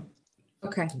later on.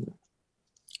 Okay.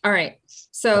 All right.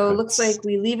 So looks like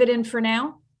we leave it in for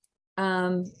now,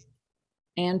 and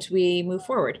we move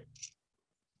forward.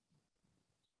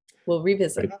 We'll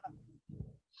revisit.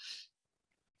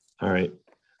 All right.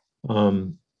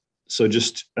 So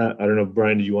just, I don't know,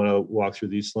 Brian, do you want to walk through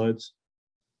these slides?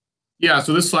 Yeah,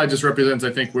 so this slide just represents,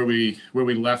 I think, where we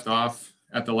left off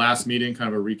at the last meeting,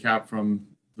 kind of a recap from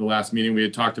the last meeting. We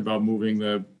had talked about moving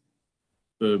the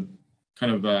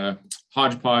kind of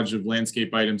hodgepodge of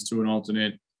landscape items to an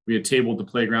alternate. We had tabled the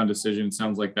playground decision. It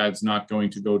sounds like that's not going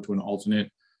to go to an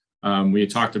alternate. We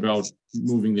had talked about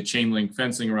moving the chain link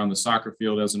fencing around the soccer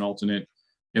field as an alternate.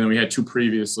 And then we had two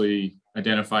previously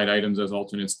identified items as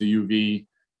alternates, the UV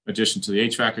addition to the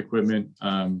HVAC equipment,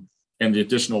 and the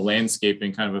additional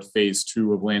landscaping, kind of a phase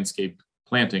 2 of landscape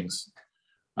plantings.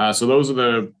 So those are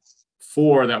the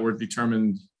 4 that were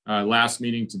determined last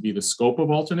meeting to be the scope of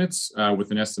alternates,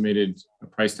 with an estimated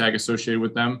price tag associated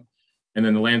with them. And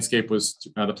then the landscape was,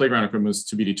 the playground equipment was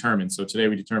to be determined. So today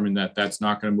we determined that that's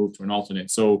not going to move to an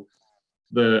alternate. So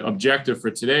the objective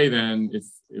for today then,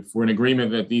 if we're in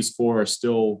agreement that these 4 are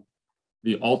still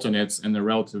the alternates and the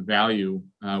relative value,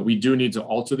 we do need to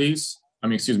alter these.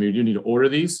 We do need to order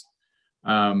these,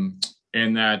 and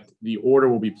that the order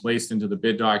will be placed into the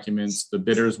bid documents. The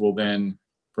bidders will then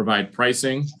provide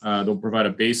pricing. They'll provide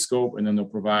a base scope, and then they'll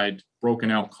provide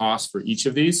broken out costs for each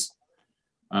of these.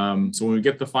 So when we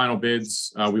get the final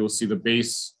bids, we will see the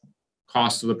base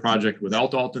cost of the project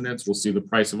without alternates. We'll see the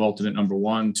price of alternate number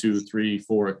 1, 2, 3,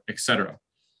 4, etc.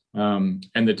 And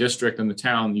the district and the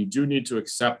town, you do need to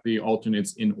accept the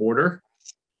alternates in order.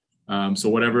 So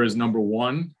whatever is number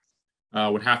 1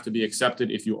 would have to be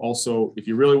accepted. If you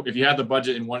had the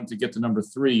budget and wanted to get to number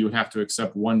 3, you would have to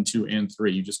accept 1, 2, and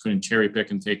 3. You just couldn't cherry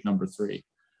pick and take number 3.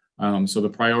 So the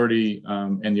priority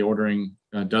and the ordering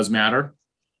does matter.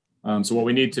 So what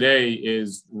we need today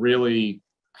is really,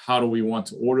 how do we want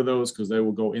to order those? Because they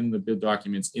will go in the bid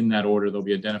documents in that order. They'll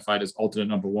be identified as alternate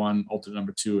number 1, alternate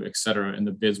number 2, et cetera, and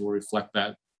the bids will reflect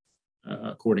that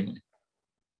accordingly.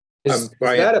 Is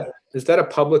that a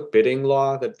public bidding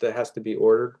law that has to be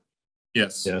ordered?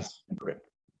 Yes. Yes.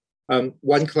 Okay.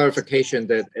 One clarification,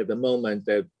 that at the moment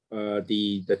that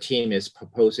the team is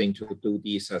proposing to do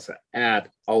these as an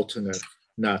add alternate,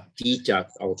 not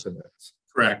deduct alternates.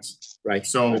 Correct. Right.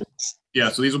 So yeah,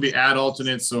 so these will be add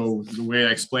alternates. So the way I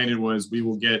explained it was, we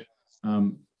will get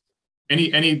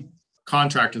any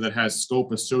contractor that has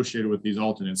scope associated with these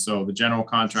alternates. So the general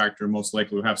contractor most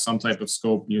likely will have some type of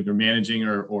scope, either managing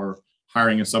or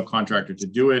hiring a subcontractor to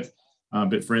do it.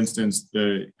 But for instance,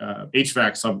 the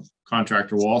HVAC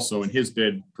subcontractor will also, in his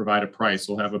bid, provide a price.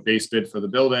 He'll have a base bid for the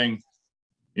building.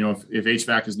 If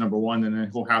HVAC is number 1,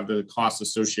 then he'll have the costs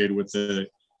associated with the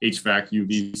HVAC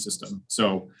UV system.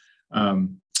 So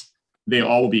they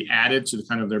all will be added to the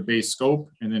kind of their base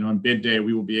scope. And then on bid day,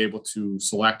 we will be able to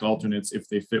select alternates if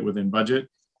they fit within budget.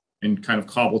 and kind of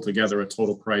cobble together a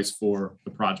total price for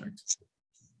the project.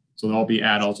 So they'll all be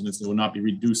add alternates. They will not be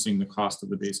reducing the cost of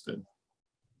the base bid.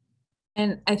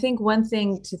 And I think one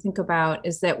thing to think about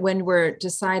is that when we're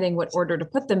deciding what order to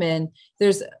put them in,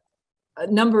 there's a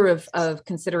number of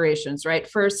considerations, right?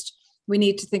 First, we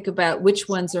need to think about which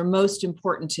ones are most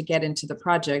important to get into the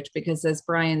project, because as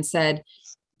Brian said,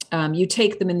 you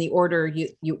take them in the order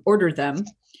you order them.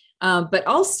 But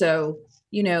also,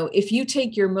 you know, if you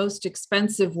take your most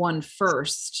expensive one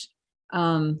first,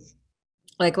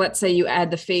 like let's say you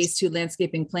add the phase 2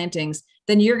 landscaping plantings,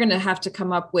 then you're going to have to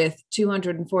come up with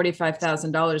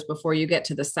 $245,000 before you get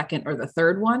to the second or the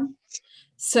third one.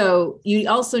 So you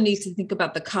also need to think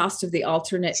about the cost of the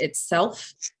alternate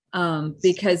itself,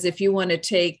 because if you want to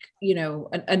take, you know,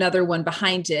 another one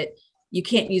behind it, you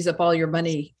can't use up all your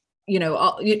money. You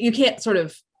know, you can't sort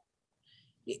of.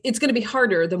 It's going to be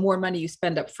harder the more money you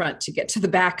spend up front to get to the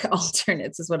back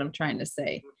alternates, is what I'm trying to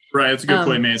say. Right, that's a good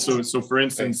point, man. So for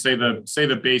instance, say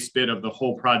the base bid of the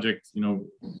whole project, you know,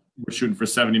 we're shooting for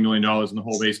 $70 million, and the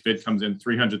whole base bid comes in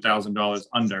 $300,000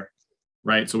 under,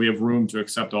 right? So we have room to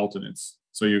accept alternates.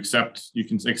 So you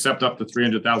can accept up to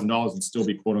 $300,000 and still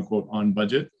be quote unquote on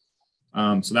budget.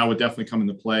 So that would definitely come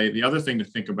into play. The other thing to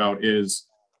think about is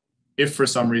if for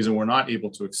some reason we're not able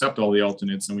to accept all the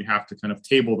alternates and we have to kind of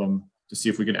table them to see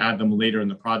if we could add them later in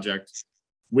the project,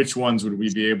 which ones would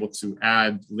we be able to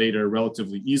add later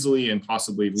relatively easily, and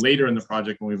possibly later in the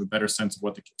project when we have a better sense of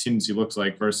what the contingency looks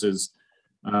like versus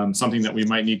something that we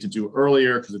might need to do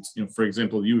earlier, because it's, you know, for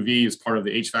example, UV is part of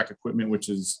the HVAC equipment, which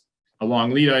is a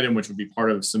long lead item, which would be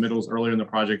part of submittals earlier in the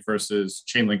project versus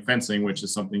chain link fencing, which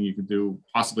is something you could do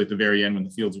possibly at the very end when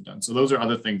the fields are done. So those are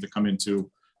other things that come into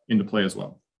play as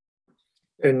well.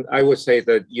 And I would say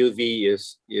that UV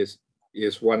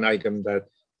is one item that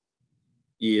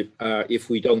if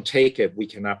we don't take it, we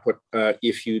cannot put.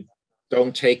 If you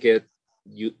don't take it,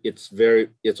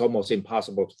 it's almost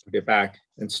impossible to put it back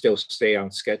and still stay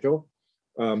on schedule.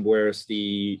 Whereas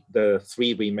the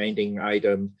three remaining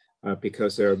item,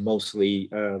 because they're mostly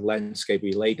landscape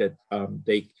related,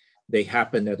 they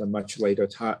happen at a much later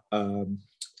time,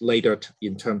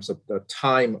 in terms of the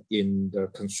time in the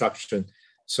construction,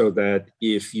 so that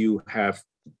if you have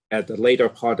at the later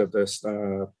part of this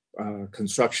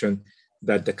construction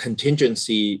that the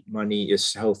contingency money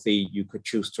is healthy, you could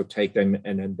choose to take them,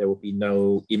 and then there will be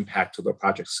no impact to the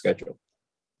project schedule.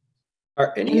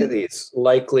 Are any of these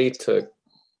likely to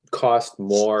cost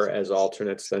more as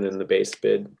alternates than in the base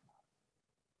bid?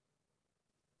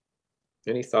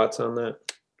 Any thoughts on that?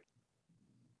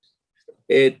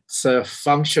 It's a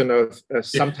function of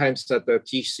sometimes that the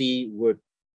GC would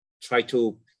try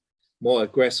to more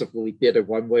aggressively bid it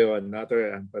one way or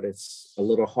another, but it's a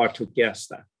little hard to guess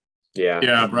that.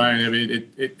 Yeah, Brian, I mean,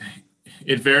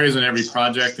 it varies in every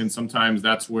project, and sometimes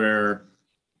that's where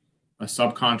a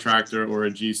subcontractor or a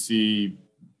GC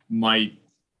might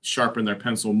sharpen their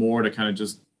pencil more to kind of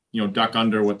just, you know, duck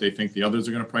under what they think the others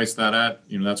are going to price that at.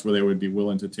 You know, that's where they would be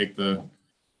willing to take the,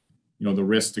 you know, the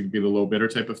risk to be the low bidder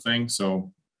type of thing.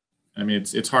 So, I mean,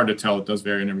 it's hard to tell. It does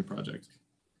vary in every project.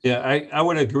 Yeah, I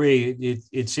would agree.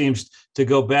 It seems to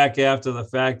go back after the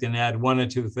fact and add one or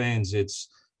two things.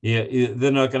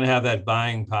 They're not going to have that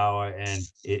buying power, and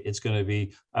it's going to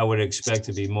be, I would expect,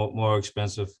 to be more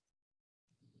expensive.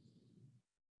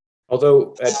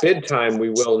 Although at bid time, we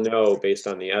will know based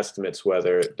on the estimates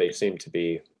whether they seem to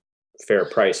be fair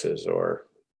prices or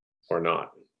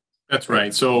not. That's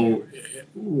right. So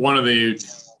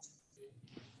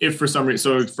if for some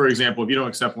reason, so for example, if you don't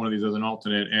accept one of these as an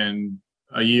alternate and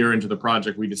a year into the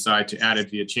project, we decide to add it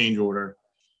via change order,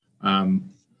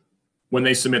 when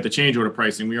they submit the change order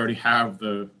pricing, we already have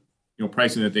the, you know,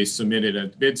 pricing that they submitted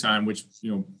at bid time, which,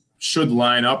 you know, should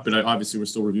line up, but obviously we're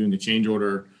still reviewing the change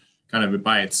order kind of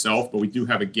by itself, but we do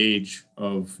have a gauge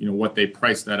of, you know, what they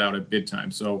priced that out at bid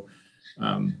time. So,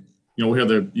 you know, we'll hear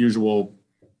the usual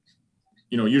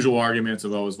arguments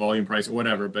of, oh, it's volume price or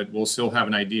whatever, but we'll still have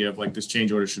an idea of like this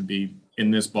change order should be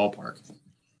in this ballpark.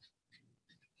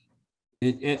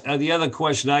 The other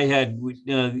question I had,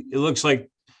 it looks like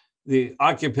the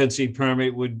occupancy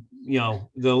permit would, you know,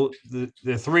 the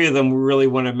three of them really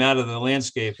wouldn't matter, the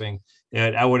landscaping.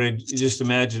 And I would just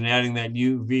imagine adding that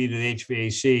UV to the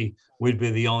HVAC would be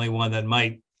the only one that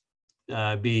might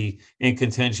be in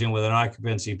contention with an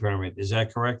occupancy permit. Is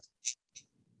that correct?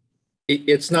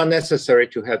 It's not necessary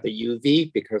to have the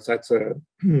UV because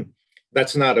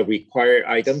that's not a required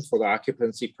item for the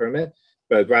occupancy permit,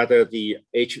 but rather the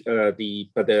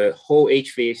whole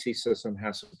HVAC system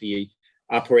has to be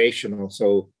operational.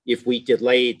 So if we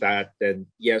delay that, then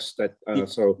yes, that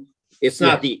so It's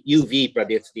not the UV, but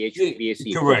it's the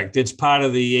HVAC. Correct. It's part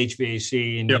of the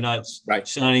HVAC, and you're not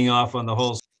signing off on the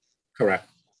whole. Correct.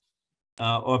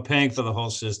 Or paying for the whole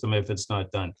system if it's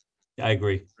not done. I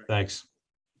agree. Thanks.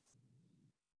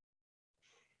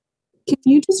 Can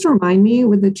you just remind me,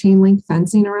 with the chain link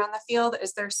fencing around the field,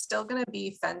 is there still going to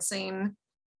be fencing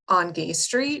on Gay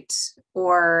Street,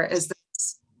 or is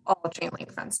this all chain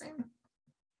link fencing?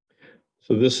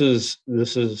 So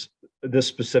this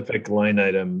specific line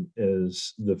item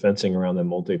is the fencing around the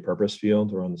multi-purpose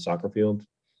field, around the soccer field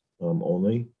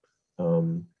only.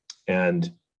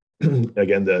 And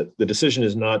again, the decision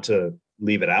is not to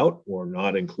leave it out or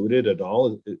not include it at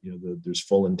all. There's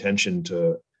full intention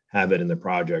to have it in the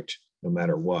project no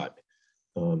matter what.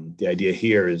 The idea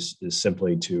here is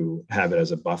simply to have it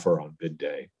as a buffer on bid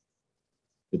day.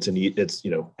 It's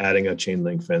adding a chain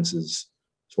link fence is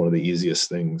one of the easiest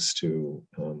things to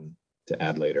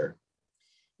add later.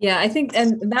 Yeah, I think,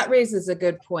 and that raises a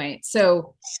good point.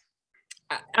 So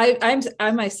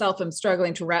I myself am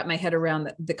struggling to wrap my head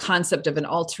around the concept of an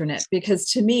alternate,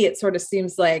 because to me, it sort of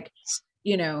seems like,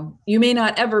 you may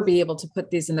not ever be able to put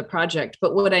these in the project,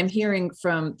 but what I'm hearing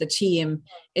from the team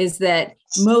is that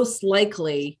most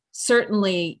likely,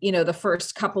 certainly, the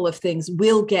first couple of things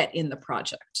will get in the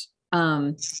project.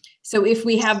 So if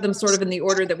we have them sort of in the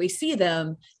order that we see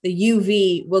them, the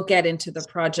UV will get into the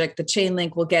project, the chain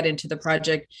link will get into the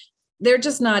project. They're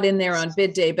just not in there on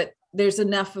bid day, but there's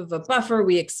enough of a buffer.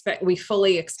 We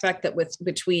fully expect that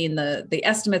between the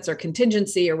estimates or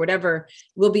contingency or whatever,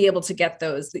 we'll be able to get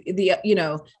those.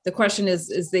 The question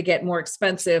is they get more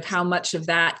expensive, how much of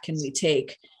that can we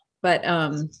take? But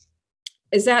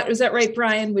is that right,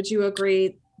 Brian? Would you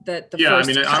agree that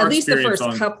at least the first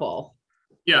couple?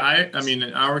 Yeah, I mean,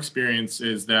 our experience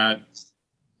is that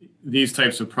these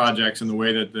types of projects and the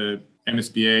way that the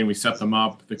MSBA and we set them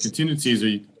up, the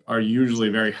contingencies are usually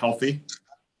very healthy.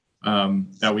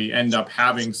 That we end up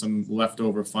having some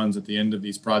leftover funds at the end of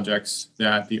these projects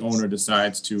that the owner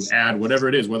decides to add whatever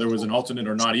it is, whether it was an alternate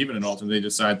or not even an alternate, they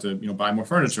decide to buy more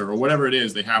furniture or whatever it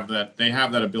is. They have that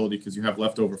ability because you have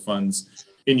leftover funds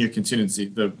in your contingency.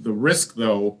 The risk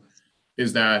though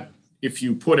is that if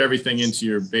you put everything into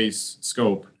your base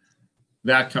scope,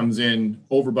 that comes in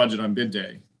over budget on bid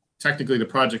day. Technically, the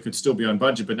project could still be on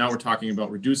budget, but now we're talking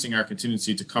about reducing our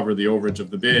contingency to cover the overage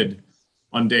of the bid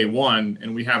on day one,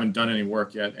 and we haven't done any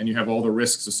work yet. And you have all the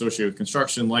risks associated with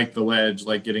construction, like the ledge,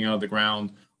 like getting out of the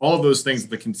ground, all of those things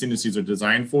that the contingencies are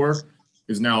designed for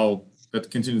is now that the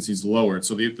contingency is lowered.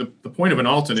 So the point of an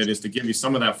alternate is to give you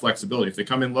some of that flexibility. If they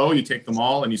come in low, you take them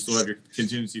all and you still have your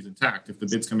contingencies intact. If the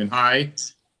bids come in high,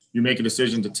 you make a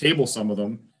decision to table some of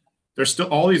them.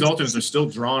 All these alternates are still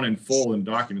drawn in full in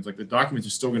documents. Like the documents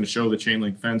are still going to show the chain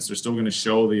link fence. They're still going to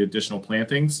show the additional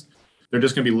plantings. They're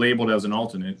just going to be labeled as an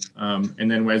alternate.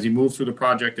 And then as you move through the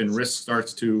project and risk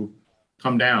starts to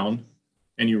come down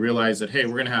and you realize that, hey,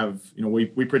 we're going to have,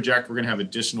 we project we're going to have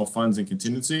additional funds in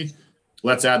contingency.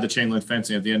 Let's add the chain link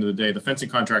fencing. At the end of the day, the fencing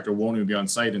contractor won't even be on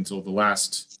site until the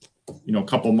last,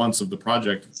 couple months of the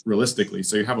project realistically.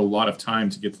 So you have a lot of time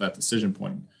to get to that decision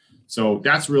point. So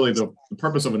that's really the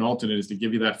purpose of an alternate, is to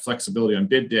give you that flexibility on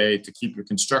bid day to keep your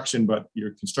construction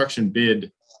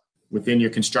bid within your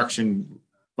construction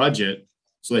budget,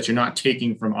 so that you're not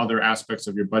taking from other aspects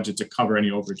of your budget to cover any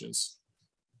overages.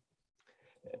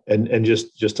 And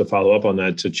just to follow up on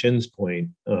that, to Chin's point,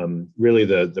 really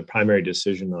the primary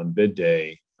decision on bid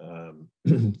day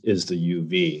is the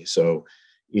UV. So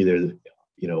either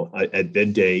at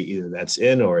bid day, either that's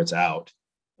in or it's out.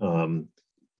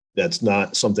 That's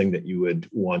not something that you would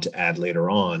want to add later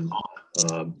on,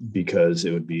 because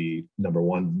it would be, number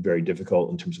one, very difficult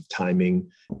in terms of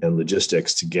timing and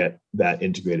logistics to get that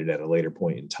integrated at a later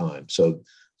point in time. So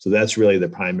that's really the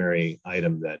primary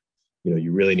item that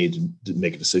you really need to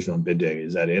make a decision on bid day.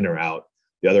 Is that in or out?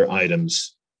 The other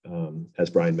items, as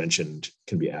Brian mentioned,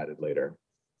 can be added later.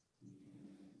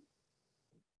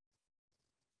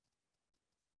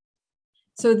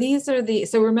 So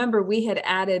so remember, we had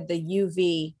added the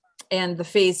UV and the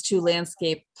phase 2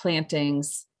 landscape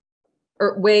plantings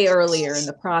way earlier in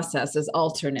the process as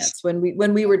alternates. When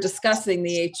we were discussing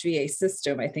the HVA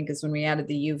system, I think is when we added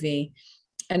the UV.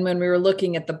 And when we were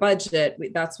looking at the budget,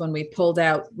 that's when we pulled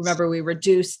out, remember, we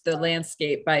reduced the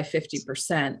landscape by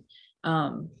 50%.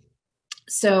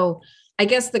 So I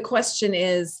guess the question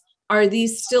is, are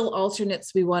these still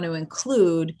alternates we want to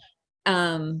include?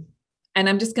 And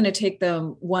I'm just going to take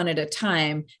them one at a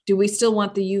time. Do we still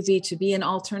want the UV to be an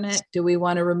alternate? Do we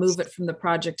want to remove it from the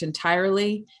project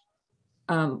entirely?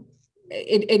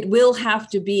 It will have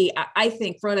to be, I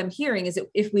think what I'm hearing is that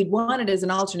if we want it as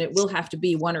an alternate, it will have to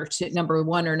be one or two, number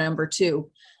one or number two.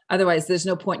 Otherwise, there's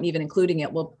no point in even including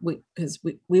it. Well, because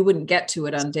we wouldn't get to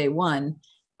it on day one.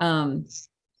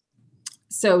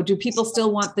 So do people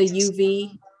still want the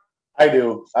UV? I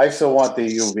do. I still want the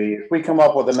UV. If we come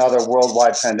up with another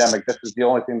worldwide pandemic, this is the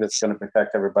only thing that's going to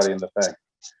protect everybody in the thing.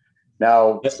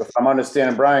 Now, if I'm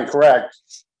understanding Brian correct,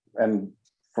 and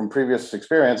from previous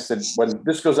experience, that when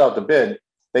this goes out to bid,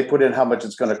 they put in how much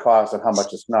it's going to cost and how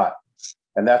much it's not.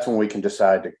 And that's when we can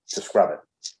decide to scrub it.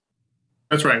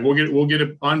 That's right. We'll get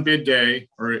it on bid day,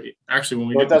 or actually when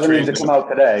we So get it doesn't the need to come out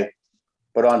today,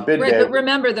 but on bid Right, day. but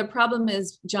remember, the problem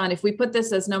is, John, if we put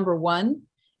this as number one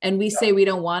and we say we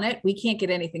don't want it, we can't get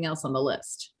anything else on the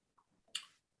list.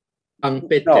 On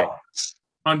bid day.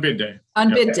 On bid day.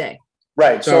 On bid day.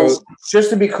 Right. So just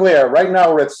to be clear, right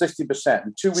now we're at 60%.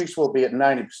 In 2 weeks, we'll be at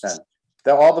 90%.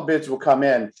 Then all the bids will come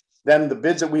in. Then the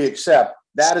bids that we accept,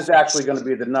 that is actually going to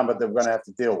be the number that we're going to have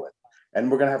to deal with. And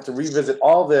we're going to have to revisit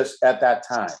all this at that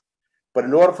time. But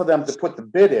in order for them to put the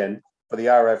bid in for the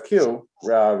RFQ,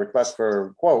 request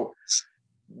for quote,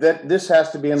 that this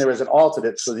has to be in there as an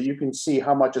alternate so that you can see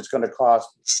how much it's going to cost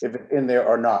if it's in there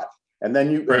or not. And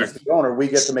then you, as the owner, we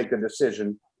get to make the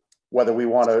decision whether we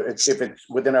want to, if it's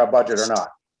within our budget or not.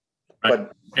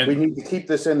 But we need to keep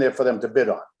this in there for them to bid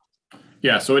on.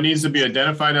 Yeah, so it needs to be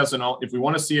identified as an if we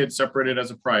want to see it separated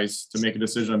as a price to make a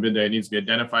decision on bid day, it needs to be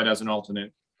identified as an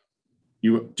alternate.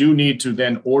 You do need to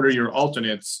then order your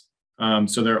alternates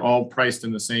so they're all priced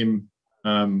in the same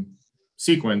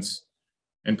sequence.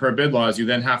 And per bid laws, you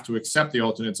then have to accept the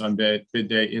alternates on bid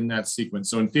day in that sequence.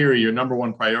 So in theory, your number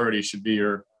one priority should be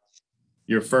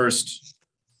your first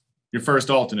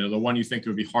alternate, the one you think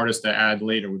would be hardest to add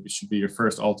later should be your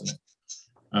first alternate.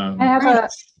 I have a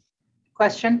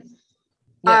question.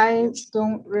 Yeah. I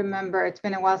don't remember, it's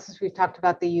been a while since we've talked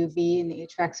about the UV and the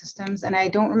HVAC systems, and I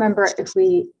don't remember if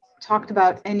we talked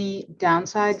about any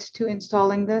downsides to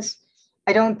installing this.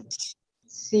 I don't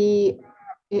see,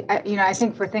 I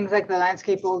think for things like the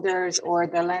landscape boulders or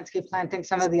the landscape planting,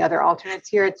 some of the other alternates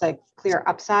here, it's like clear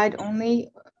upside only.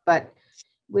 But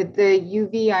with the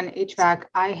UV on HVAC,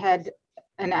 I had,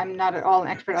 and I'm not at all an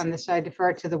expert on this, so I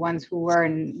defer to the ones who were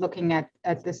and looking at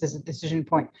this as a decision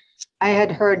point. I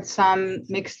had heard some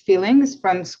mixed feelings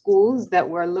from schools that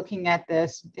were looking at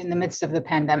this in the midst of the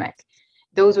pandemic.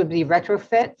 Those would be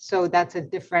retrofit, so that's a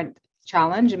different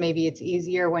challenge. Maybe it's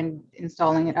easier when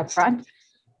installing it up front,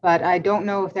 but I don't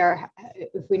know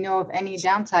if we know of any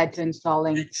downside to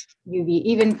installing UV,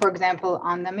 even for example,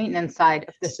 on the maintenance side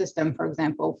of the system. For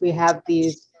example, if we have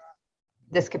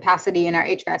this capacity in our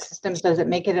HVAC systems, does it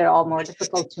make it at all more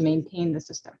difficult to maintain the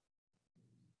system?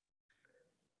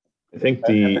 I think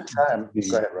Go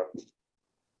ahead, Rob.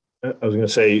 I was going to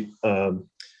say,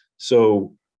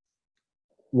 so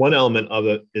one element of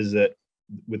it is that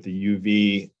with the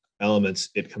UV elements,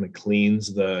 it kind of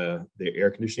cleans the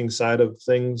air conditioning side of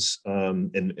things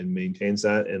and maintains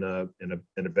that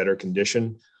in a better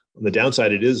condition. On the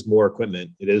downside, it is more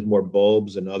equipment. It is more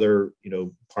bulbs and other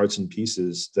parts and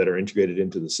pieces that are integrated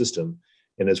into the system,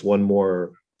 and it's one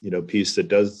more piece that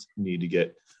does need to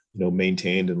get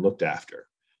maintained and looked after.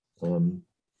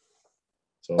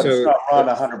 So it's not run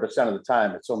 100% of the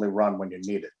time. It's only run when you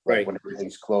need it, right? When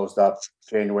everything's closed up,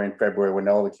 January and February, when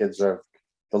all the kids the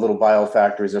little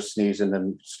biofactories are sneezing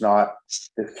and snot,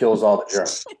 it kills all the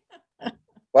germs.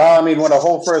 Well, I mean, when a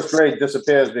whole first grade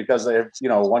disappears because they have,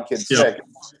 one kid's sick,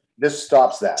 this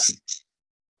stops that.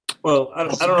 Well, I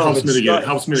don't know.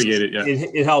 Helps mitigate it. Yeah,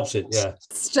 it helps it. Yeah,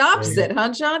 stops it, huh,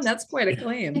 John? That's quite a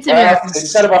claim.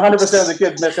 Instead of 100% of the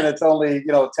kids missing, it's only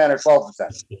 10 or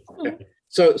 12%.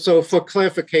 So for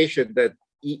clarification, that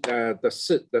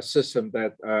the system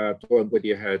that Dawn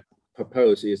Whittier had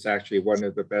proposed is actually one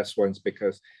of the best ones,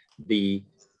 because the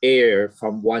air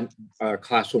from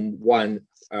classroom one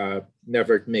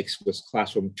never mixed with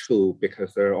classroom two,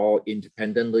 because they're all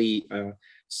independently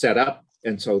set up.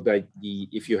 And so that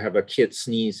if you have a kid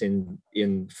sneeze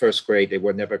in first grade, they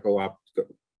will never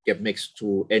get mixed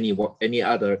to any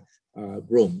other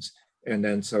rooms. And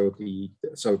then so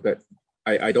that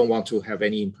I don't want to have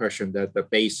any impression that the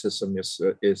base system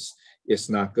is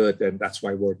not good, and that's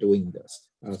why we're doing this.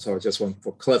 So I just want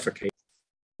for clarification.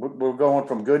 We're going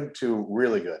from good to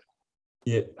really good.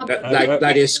 Yeah,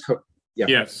 that is yeah.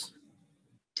 Yes.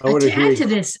 To add to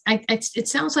this, it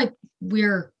sounds like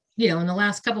we're in the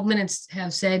last couple of minutes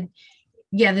have said,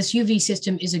 yeah, this UV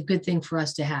system is a good thing for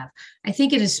us to have. I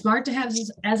think it is smart to have this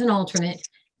as an alternate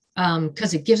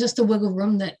because it gives us the wiggle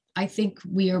room that I think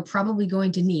we are probably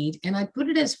going to need. And I put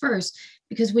it as first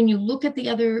because when you look at the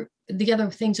other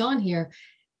things on here,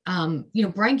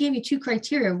 Brian gave you two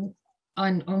criteria.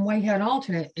 on why you have an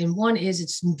alternate, and one is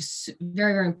it's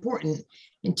very, very important,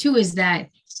 and two is that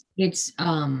it's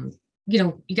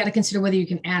you got to consider whether you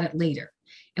can add it later.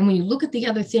 And when you look at the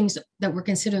other things that we're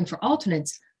considering for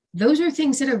alternates, those are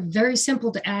things that are very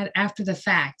simple to add after the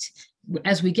fact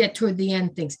as we get toward the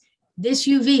end things. This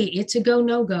UV, it's a go,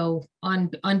 no go on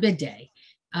bid day.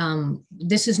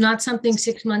 This is not something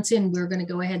 6 months in, we're going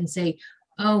to go ahead and say,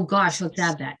 oh gosh, let's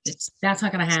add that. That's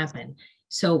not going to happen.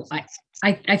 So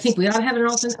I think we ought to have an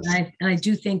alternate, and I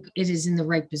do think it is in the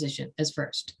right position as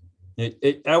first.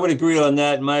 I would agree on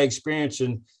that. In my experience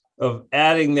of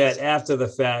adding that after the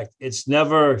fact, it's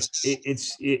never,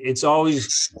 it's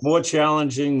always more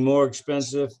challenging, more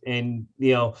expensive. And,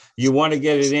 you want to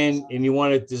get it in and you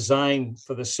want it designed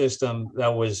for the system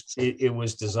that it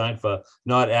was designed for,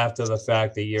 not after the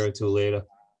fact, a year or two later.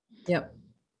 Yep.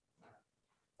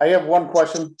 I have one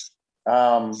question.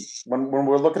 When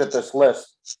we're looking at this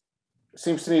list, it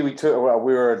seems to me we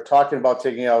were talking about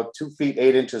taking out 2 feet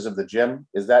 8 inches of the gym.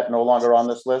 Is that no longer on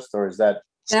this list, or is that?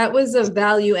 That was a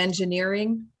value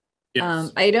engineering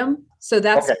item. So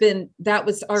that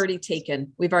was already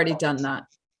taken. We've already done that.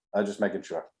 I'm just making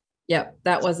sure. Yep,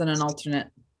 that wasn't an alternate.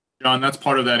 John, that's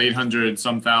part of that 800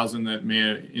 some thousand that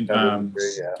Maya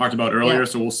talked about earlier. Yeah.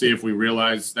 So we'll see if we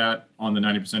realize that on the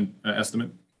 90%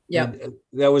 estimate. Yeah,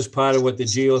 that was part of what the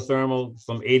geothermal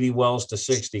from 80 wells to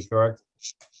 60, correct?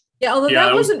 Yeah, although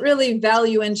that wasn't really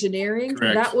value engineering.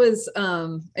 Correct. That was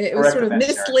it was sort of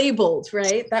mislabeled,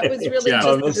 right? That was really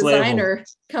just the designer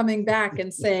coming back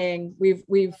and saying,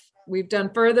 we've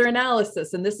done further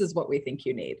analysis and this is what we think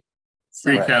you need.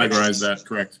 So, recategorize that,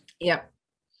 correct. Yeah.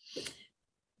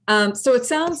 So it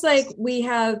sounds like we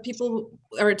have people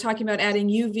are talking about adding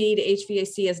UV to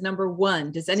HVAC as number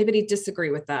 1. Does anybody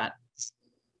disagree with that?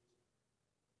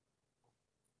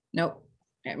 Nope.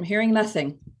 I'm hearing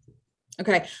nothing.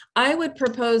 Okay, I would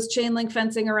propose chain link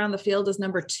fencing around the field as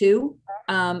number 2.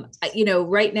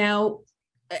 Right now,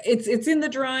 it's in the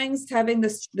drawings, having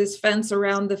this fence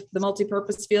around the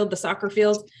multi-purpose field, the soccer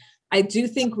field. I do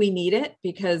think we need it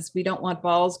because we don't want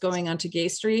balls going onto Gay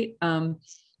Street.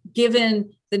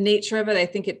 Given the nature of it, I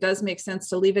think it does make sense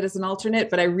to leave it as an alternate,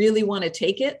 but I really want to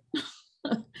take it.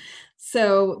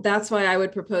 So that's why I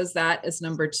would propose that as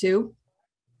number 2.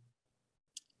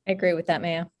 I agree with that,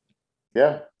 Maya.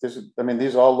 Yeah,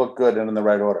 these all look good and in the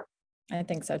right order. I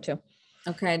think so too.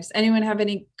 Okay, does anyone have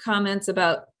any comments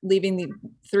about leaving the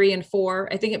 3 and 4?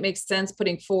 I think it makes sense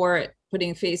putting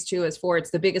phase 2 as 4.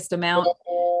 It's the biggest amount.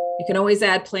 You can always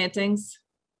add plantings.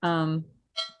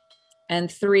 And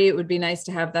 3, it would be nice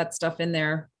to have that stuff in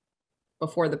there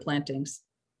before the plantings.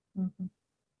 Mm-hmm.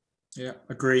 Yeah,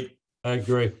 agree. I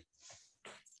agree.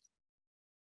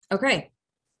 Okay.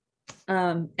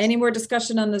 Any more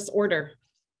discussion on this order?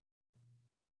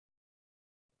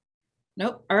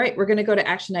 Nope. All right, we're going to go to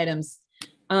action items.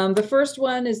 The first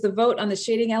one is the vote on the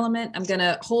shading element. I'm going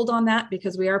to hold on that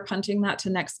because we are punting that to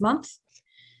next month.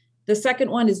 The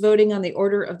second one is voting on the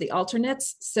order of the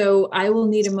alternates. So I will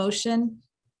need a motion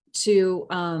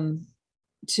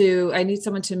I need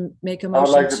someone to make a motion. I would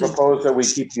like to propose that we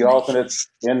keep the alternates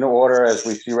in order as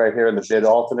we see right here in the bid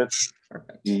alternates.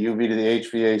 Perfect. The UV to the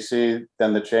HVAC,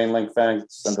 then the chain link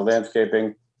fence, then the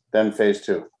landscaping, then phase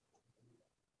 2.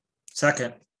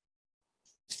 Second.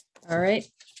 All right.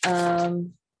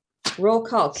 Roll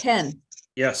call. Ken.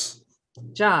 Yes.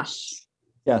 Josh.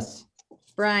 Yes.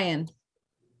 Brian.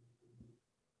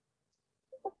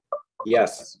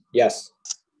 Yes. Yes.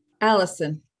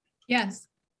 Allison. Yes.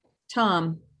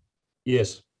 Tom.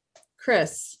 Yes.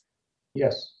 Chris.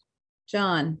 Yes.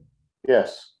 John.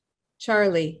 Yes.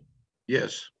 Charlie.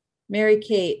 Yes. Mary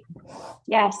Kate.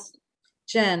 Yes.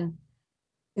 Jen.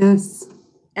 Yes.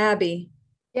 Abby.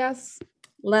 Yes.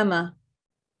 Lemma.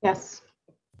 Yes.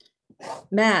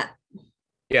 Matt.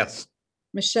 Yes.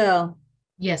 Michelle.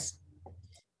 Yes.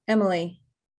 Emily.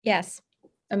 Yes.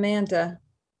 Amanda.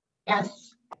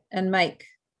 Yes. And Mike.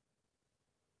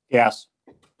 Yes.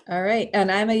 All right,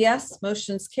 and I'm a yes,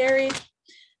 motion's carried.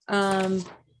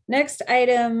 Next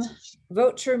item,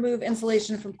 vote to remove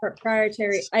insulation from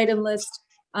proprietary item list.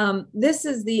 This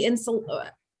is the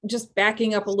just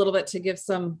backing up a little bit to give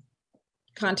some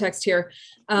context here.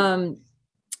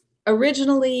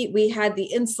 Originally, we had the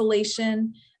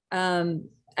insulation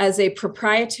as a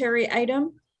proprietary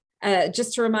item.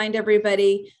 Just to remind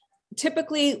everybody,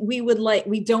 typically we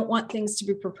don't want things to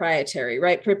be proprietary,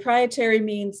 right? Proprietary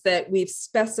means that we've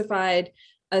specified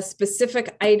a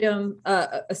specific item,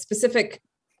 a specific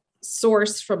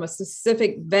source from a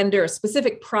specific vendor, a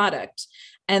specific product,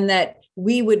 and that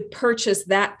we would purchase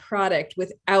that product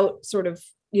without sort of,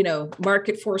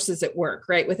 market forces at work,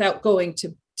 right? Without going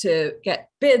to to get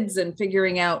bids and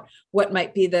figuring out what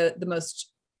might be the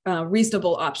most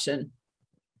reasonable option.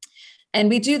 And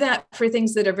we do that for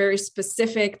things that are very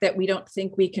specific that we don't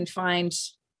think we can find,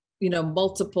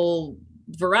 multiple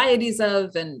varieties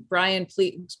of. And Brian,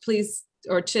 please,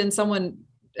 or Chin, someone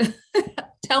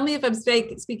tell me if I'm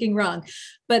speaking wrong,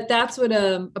 but that's what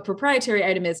a proprietary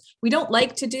item is. We don't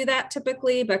like to do that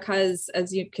typically because,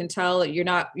 as you can tell,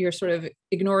 you're sort of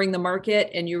ignoring the market,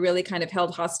 and you're really kind of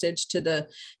held hostage to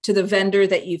the vendor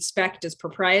that you've spec'd as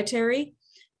proprietary.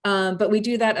 But we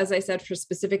do that, as I said, for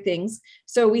specific things.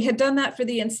 So we had done that for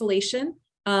the insulation.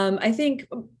 I think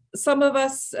some of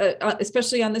us,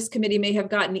 especially on this committee, may have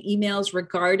gotten emails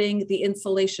regarding the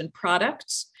insulation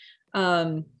product.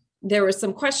 There was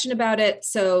some question about it.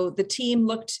 So the team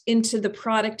looked into the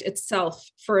product itself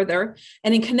further.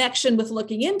 And in connection with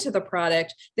looking into the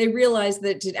product, they realized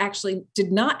that it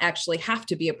did not actually have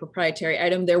to be a proprietary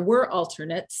item. There were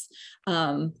alternates.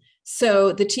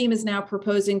 So the team is now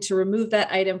proposing to remove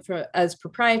that item as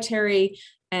proprietary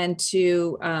and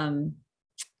to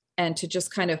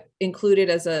just kind of include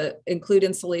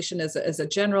insulation as a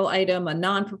general item, a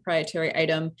non-proprietary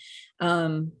item.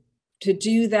 To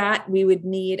do that, we would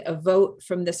need a vote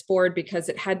from this board because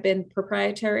it had been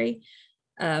proprietary.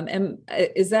 Am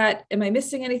I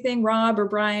missing anything, Rob or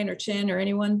Brian or Chin or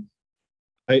anyone?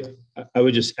 I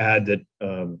would just add that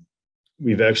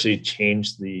we've actually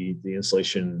changed the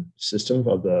insulation system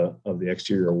of the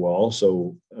exterior wall.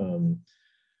 So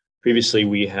previously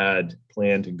we had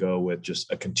planned to go with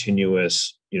just a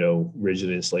continuous,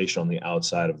 rigid insulation on the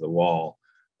outside of the wall.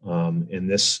 In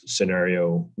this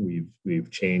scenario,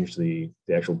 we've changed the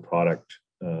actual product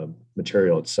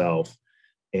material itself,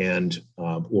 and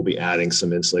we'll be adding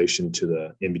some insulation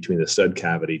in between the stud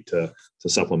cavity to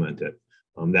supplement it.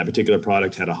 That particular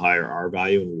product had a higher R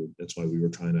value, and that's why we were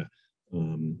trying to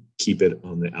keep it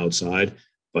on the outside.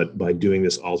 But by doing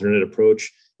this alternate approach,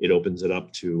 it opens it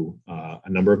up to a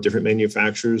number of different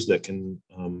manufacturers that can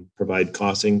provide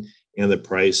costing, and the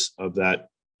price of that,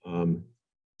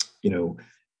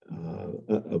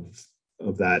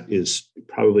 of that is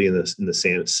probably in the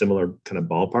same similar kind of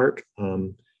ballpark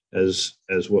as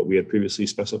what we had previously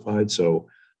specified. So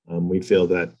we feel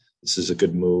that this is a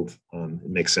good move. It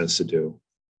makes sense to do.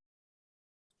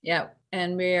 Yeah,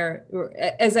 and we're,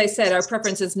 as I said, our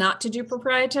preference is not to do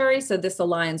proprietary, so this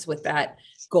aligns with that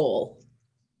goal.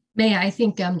 May I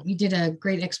think you did a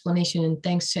great explanation, and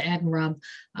thanks to Ed and Rob.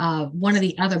 One of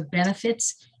the other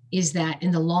benefits is that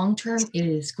in the long term, it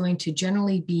is going to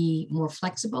generally be more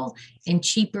flexible and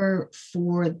cheaper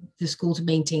for the school to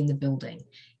maintain the building.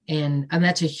 And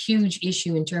that's a huge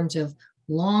issue in terms of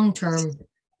long-term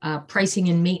pricing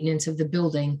and maintenance of the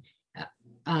building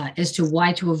as to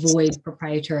why to avoid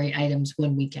proprietary items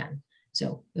when we can.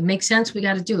 So it makes sense, we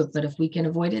got to do it, but if we can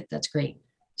avoid it, that's great.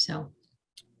 So.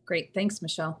 Great, thanks,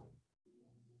 Michelle.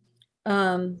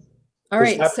 All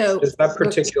right, does that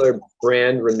particular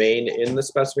brand remain in the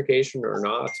specification or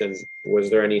not? And was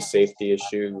there any safety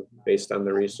issue based on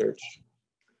the research?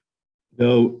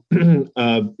 No,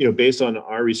 based on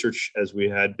our research, as we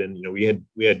had been, we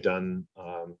had done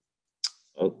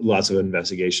lots of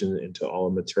investigation into all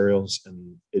the materials,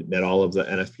 and it met all of the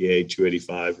NFPA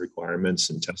 285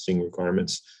 requirements and testing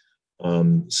requirements.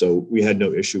 So we had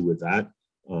no issue with that.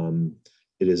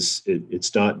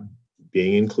 It's not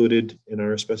being included in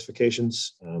our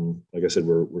specifications. Like I said,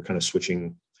 we're kind of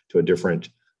switching to a different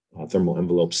thermal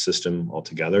envelope system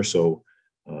altogether. So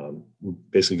we're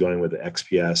basically going with the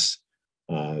XPS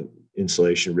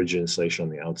insulation, rigid insulation on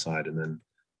the outside, and then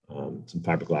some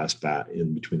fiberglass bat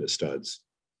in between the studs.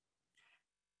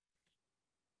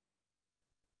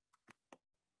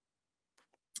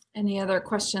 Any other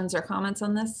questions or comments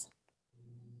on this?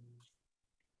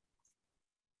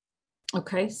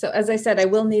 Okay, so as I said, I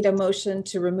will need a motion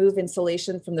to remove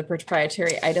insulation from the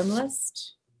proprietary item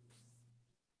list.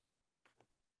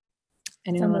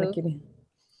 Anyone want to give me?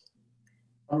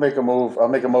 I'll make a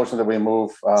motion that we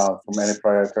move from any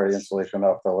proprietary insulation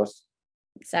off the list.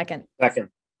 Second.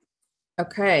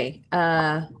 Okay,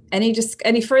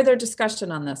 any further discussion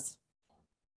on this?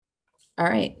 All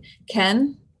right,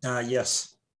 Ken?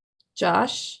 Yes.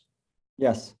 Josh?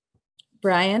 Yes.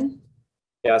 Brian?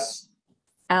 Yes.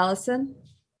 Allison?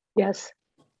 Yes.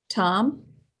 Tom?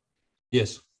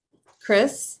 Yes.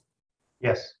 Chris?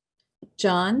 Yes.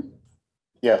 John?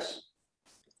 Yes.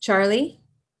 Charlie?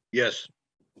 Yes.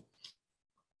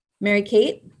 Mary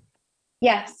Kate?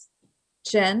 Yes.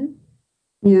 Jen?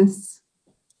 Yes.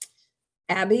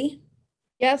 Abby?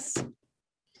 Yes.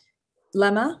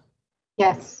 Lemma?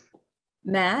 Yes.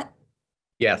 Matt?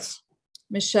 Yes.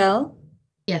 Michelle?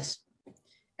 Yes.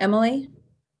 Emily?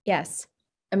 Yes.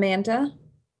 Amanda?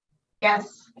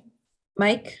 Yes.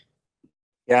 Mike?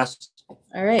 Yes.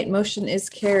 All right, motion is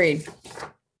carried.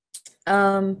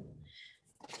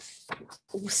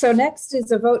 So next is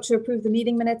a vote to approve the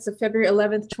meeting minutes of February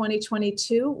 11th,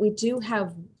 2022. We do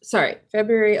have,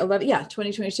 February 11th,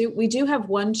 2022. We do have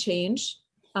one change.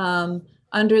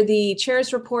 Under the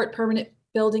chair's report, permanent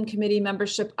building committee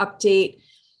membership update,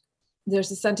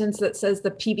 there's a sentence that says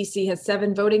the PBC has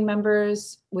 7 voting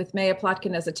members, with Maya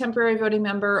Plotkin as a temporary voting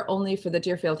member only for the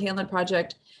Deerfield Hanlon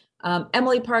project.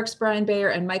 Emily Parks, Brian Bayer,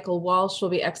 and Michael Walsh will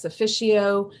be ex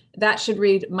officio. That should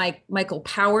read Michael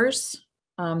Powers.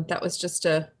 That was just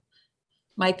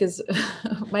Mike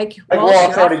Mike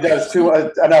Walsh already does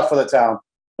enough for the town.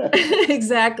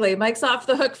 Exactly. Mike's off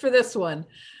the hook for this one.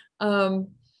 So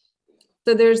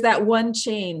there's that one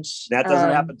change. That doesn't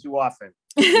happen too often.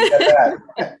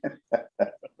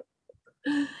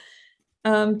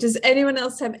 Does anyone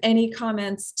else have any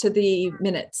comments to the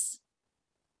minutes?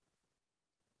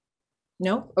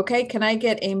 No? Okay, can I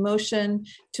get a motion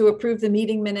to approve the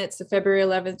meeting minutes of February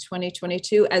 11th,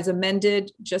 2022 as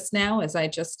amended just now, as I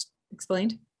just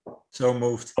explained? So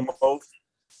moved. Can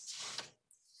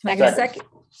I get a second?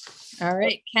 All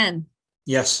right, Ken,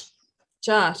 Yes.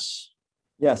 Josh,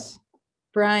 Yes.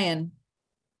 Brian,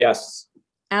 Yes.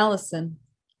 Allison,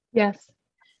 Yes.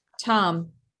 Tom,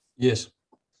 Yes.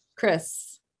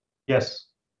 Chris, Yes.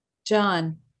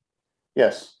 John,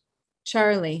 Yes.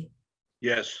 Charlie,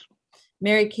 Yes.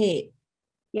 Mary Kate,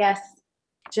 Yes.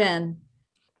 Jen,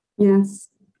 Yes.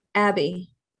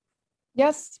 Abby,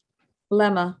 Yes.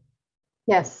 Lemma,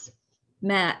 Yes.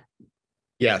 Matt,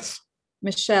 Yes.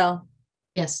 Michelle,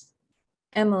 Yes.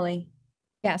 Emily,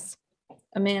 Yes.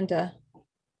 Amanda,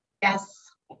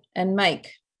 Yes. and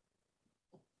Mike.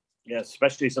 Yes,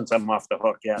 especially since I'm off the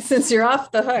hook. Yes. Since you're off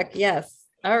the hook, yes.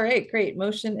 All right, great.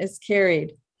 Motion is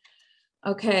carried.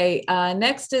 Okay,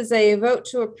 next is a vote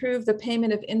to approve the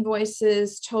payment of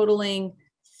invoices totaling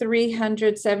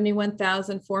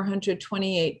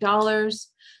 $371,428.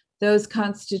 Those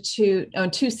constitute,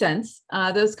 2 cents.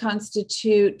 Those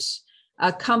constitute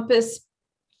a Compass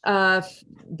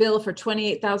bill for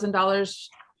 $28,000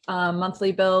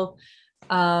 monthly bill.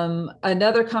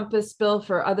 Another Compass bill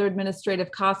for other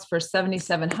administrative costs for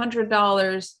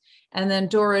 $7,700, and then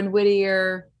Doran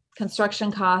Whittier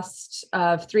construction costs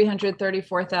of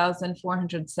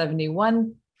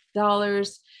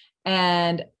 $334,471,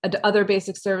 and other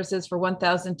basic services for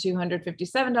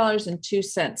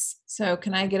 $1,257.02. So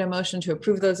can I get a motion to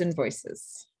approve those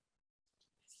invoices?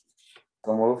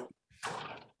 So moved.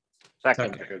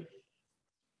 Second.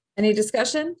 Any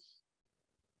discussion?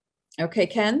 Okay,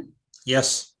 Ken,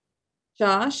 Yes.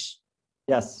 Josh,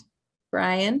 Yes.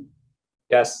 Brian,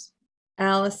 Yes.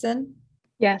 Allison,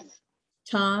 Yes.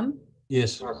 Tom,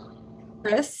 Yes.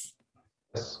 Chris,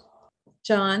 Yes.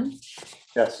 John,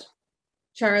 Yes.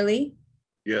 Charlie,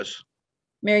 Yes.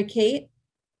 Mary Kate,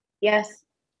 Yes.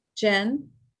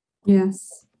 Jen,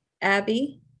 Yes.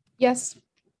 Abby, Yes.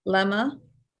 Lemma,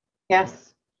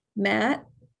 Yes. Matt,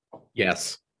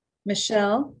 Yes.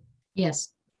 Michelle,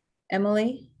 Yes.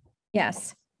 Emily,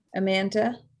 Yes.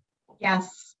 Amanda,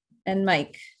 Yes. and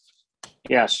Mike.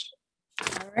 Yes.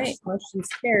 All right, motion's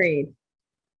carried.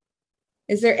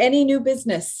 Is there any new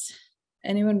business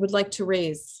anyone would like to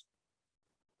raise?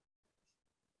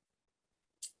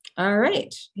 All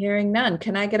right, hearing none.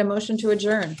 Can I get a motion to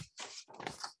adjourn?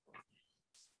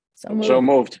 So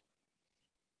moved.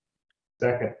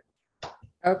 Second.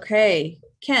 Okay,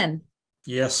 Ken,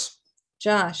 Yes.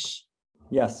 Josh,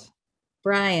 Yes.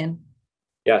 Brian,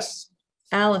 Yes.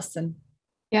 Allison,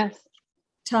 Yes.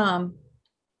 Tom.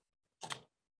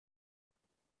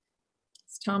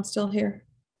 Is Tom still here?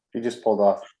 He just pulled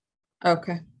off.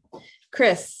 Okay.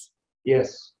 Chris,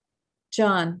 Yes.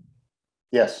 John,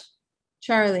 Yes.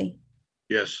 Charlie,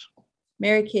 Yes.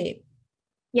 Mary Kate,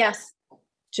 Yes.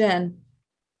 Jen,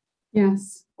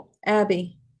 Yes.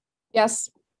 Abby, Yes.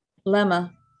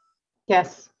 Lemma,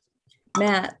 Yes.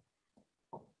 Matt,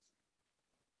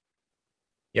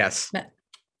 Yes.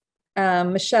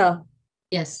 Michelle,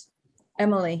 Yes.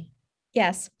 Emily,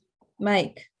 Yes.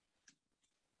 Mike.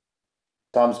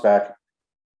 Tom's back.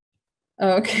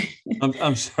 Okay.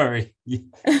 I'm sorry.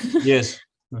 Yes.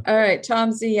 All right,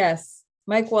 Tom's a yes.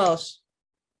 Mike Walsh.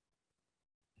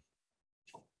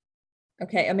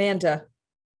 Okay, Amanda.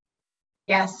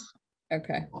 Yes.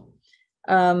 Okay.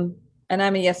 And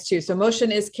I'm a yes too. So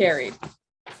motion is carried.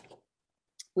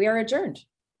 We are adjourned.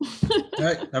 All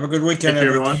right. Have a good weekend, Thank you,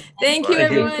 everyone. everyone. Thank you,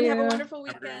 Thank you. everyone. Have a you. wonderful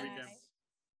Have a great weekend. weekend.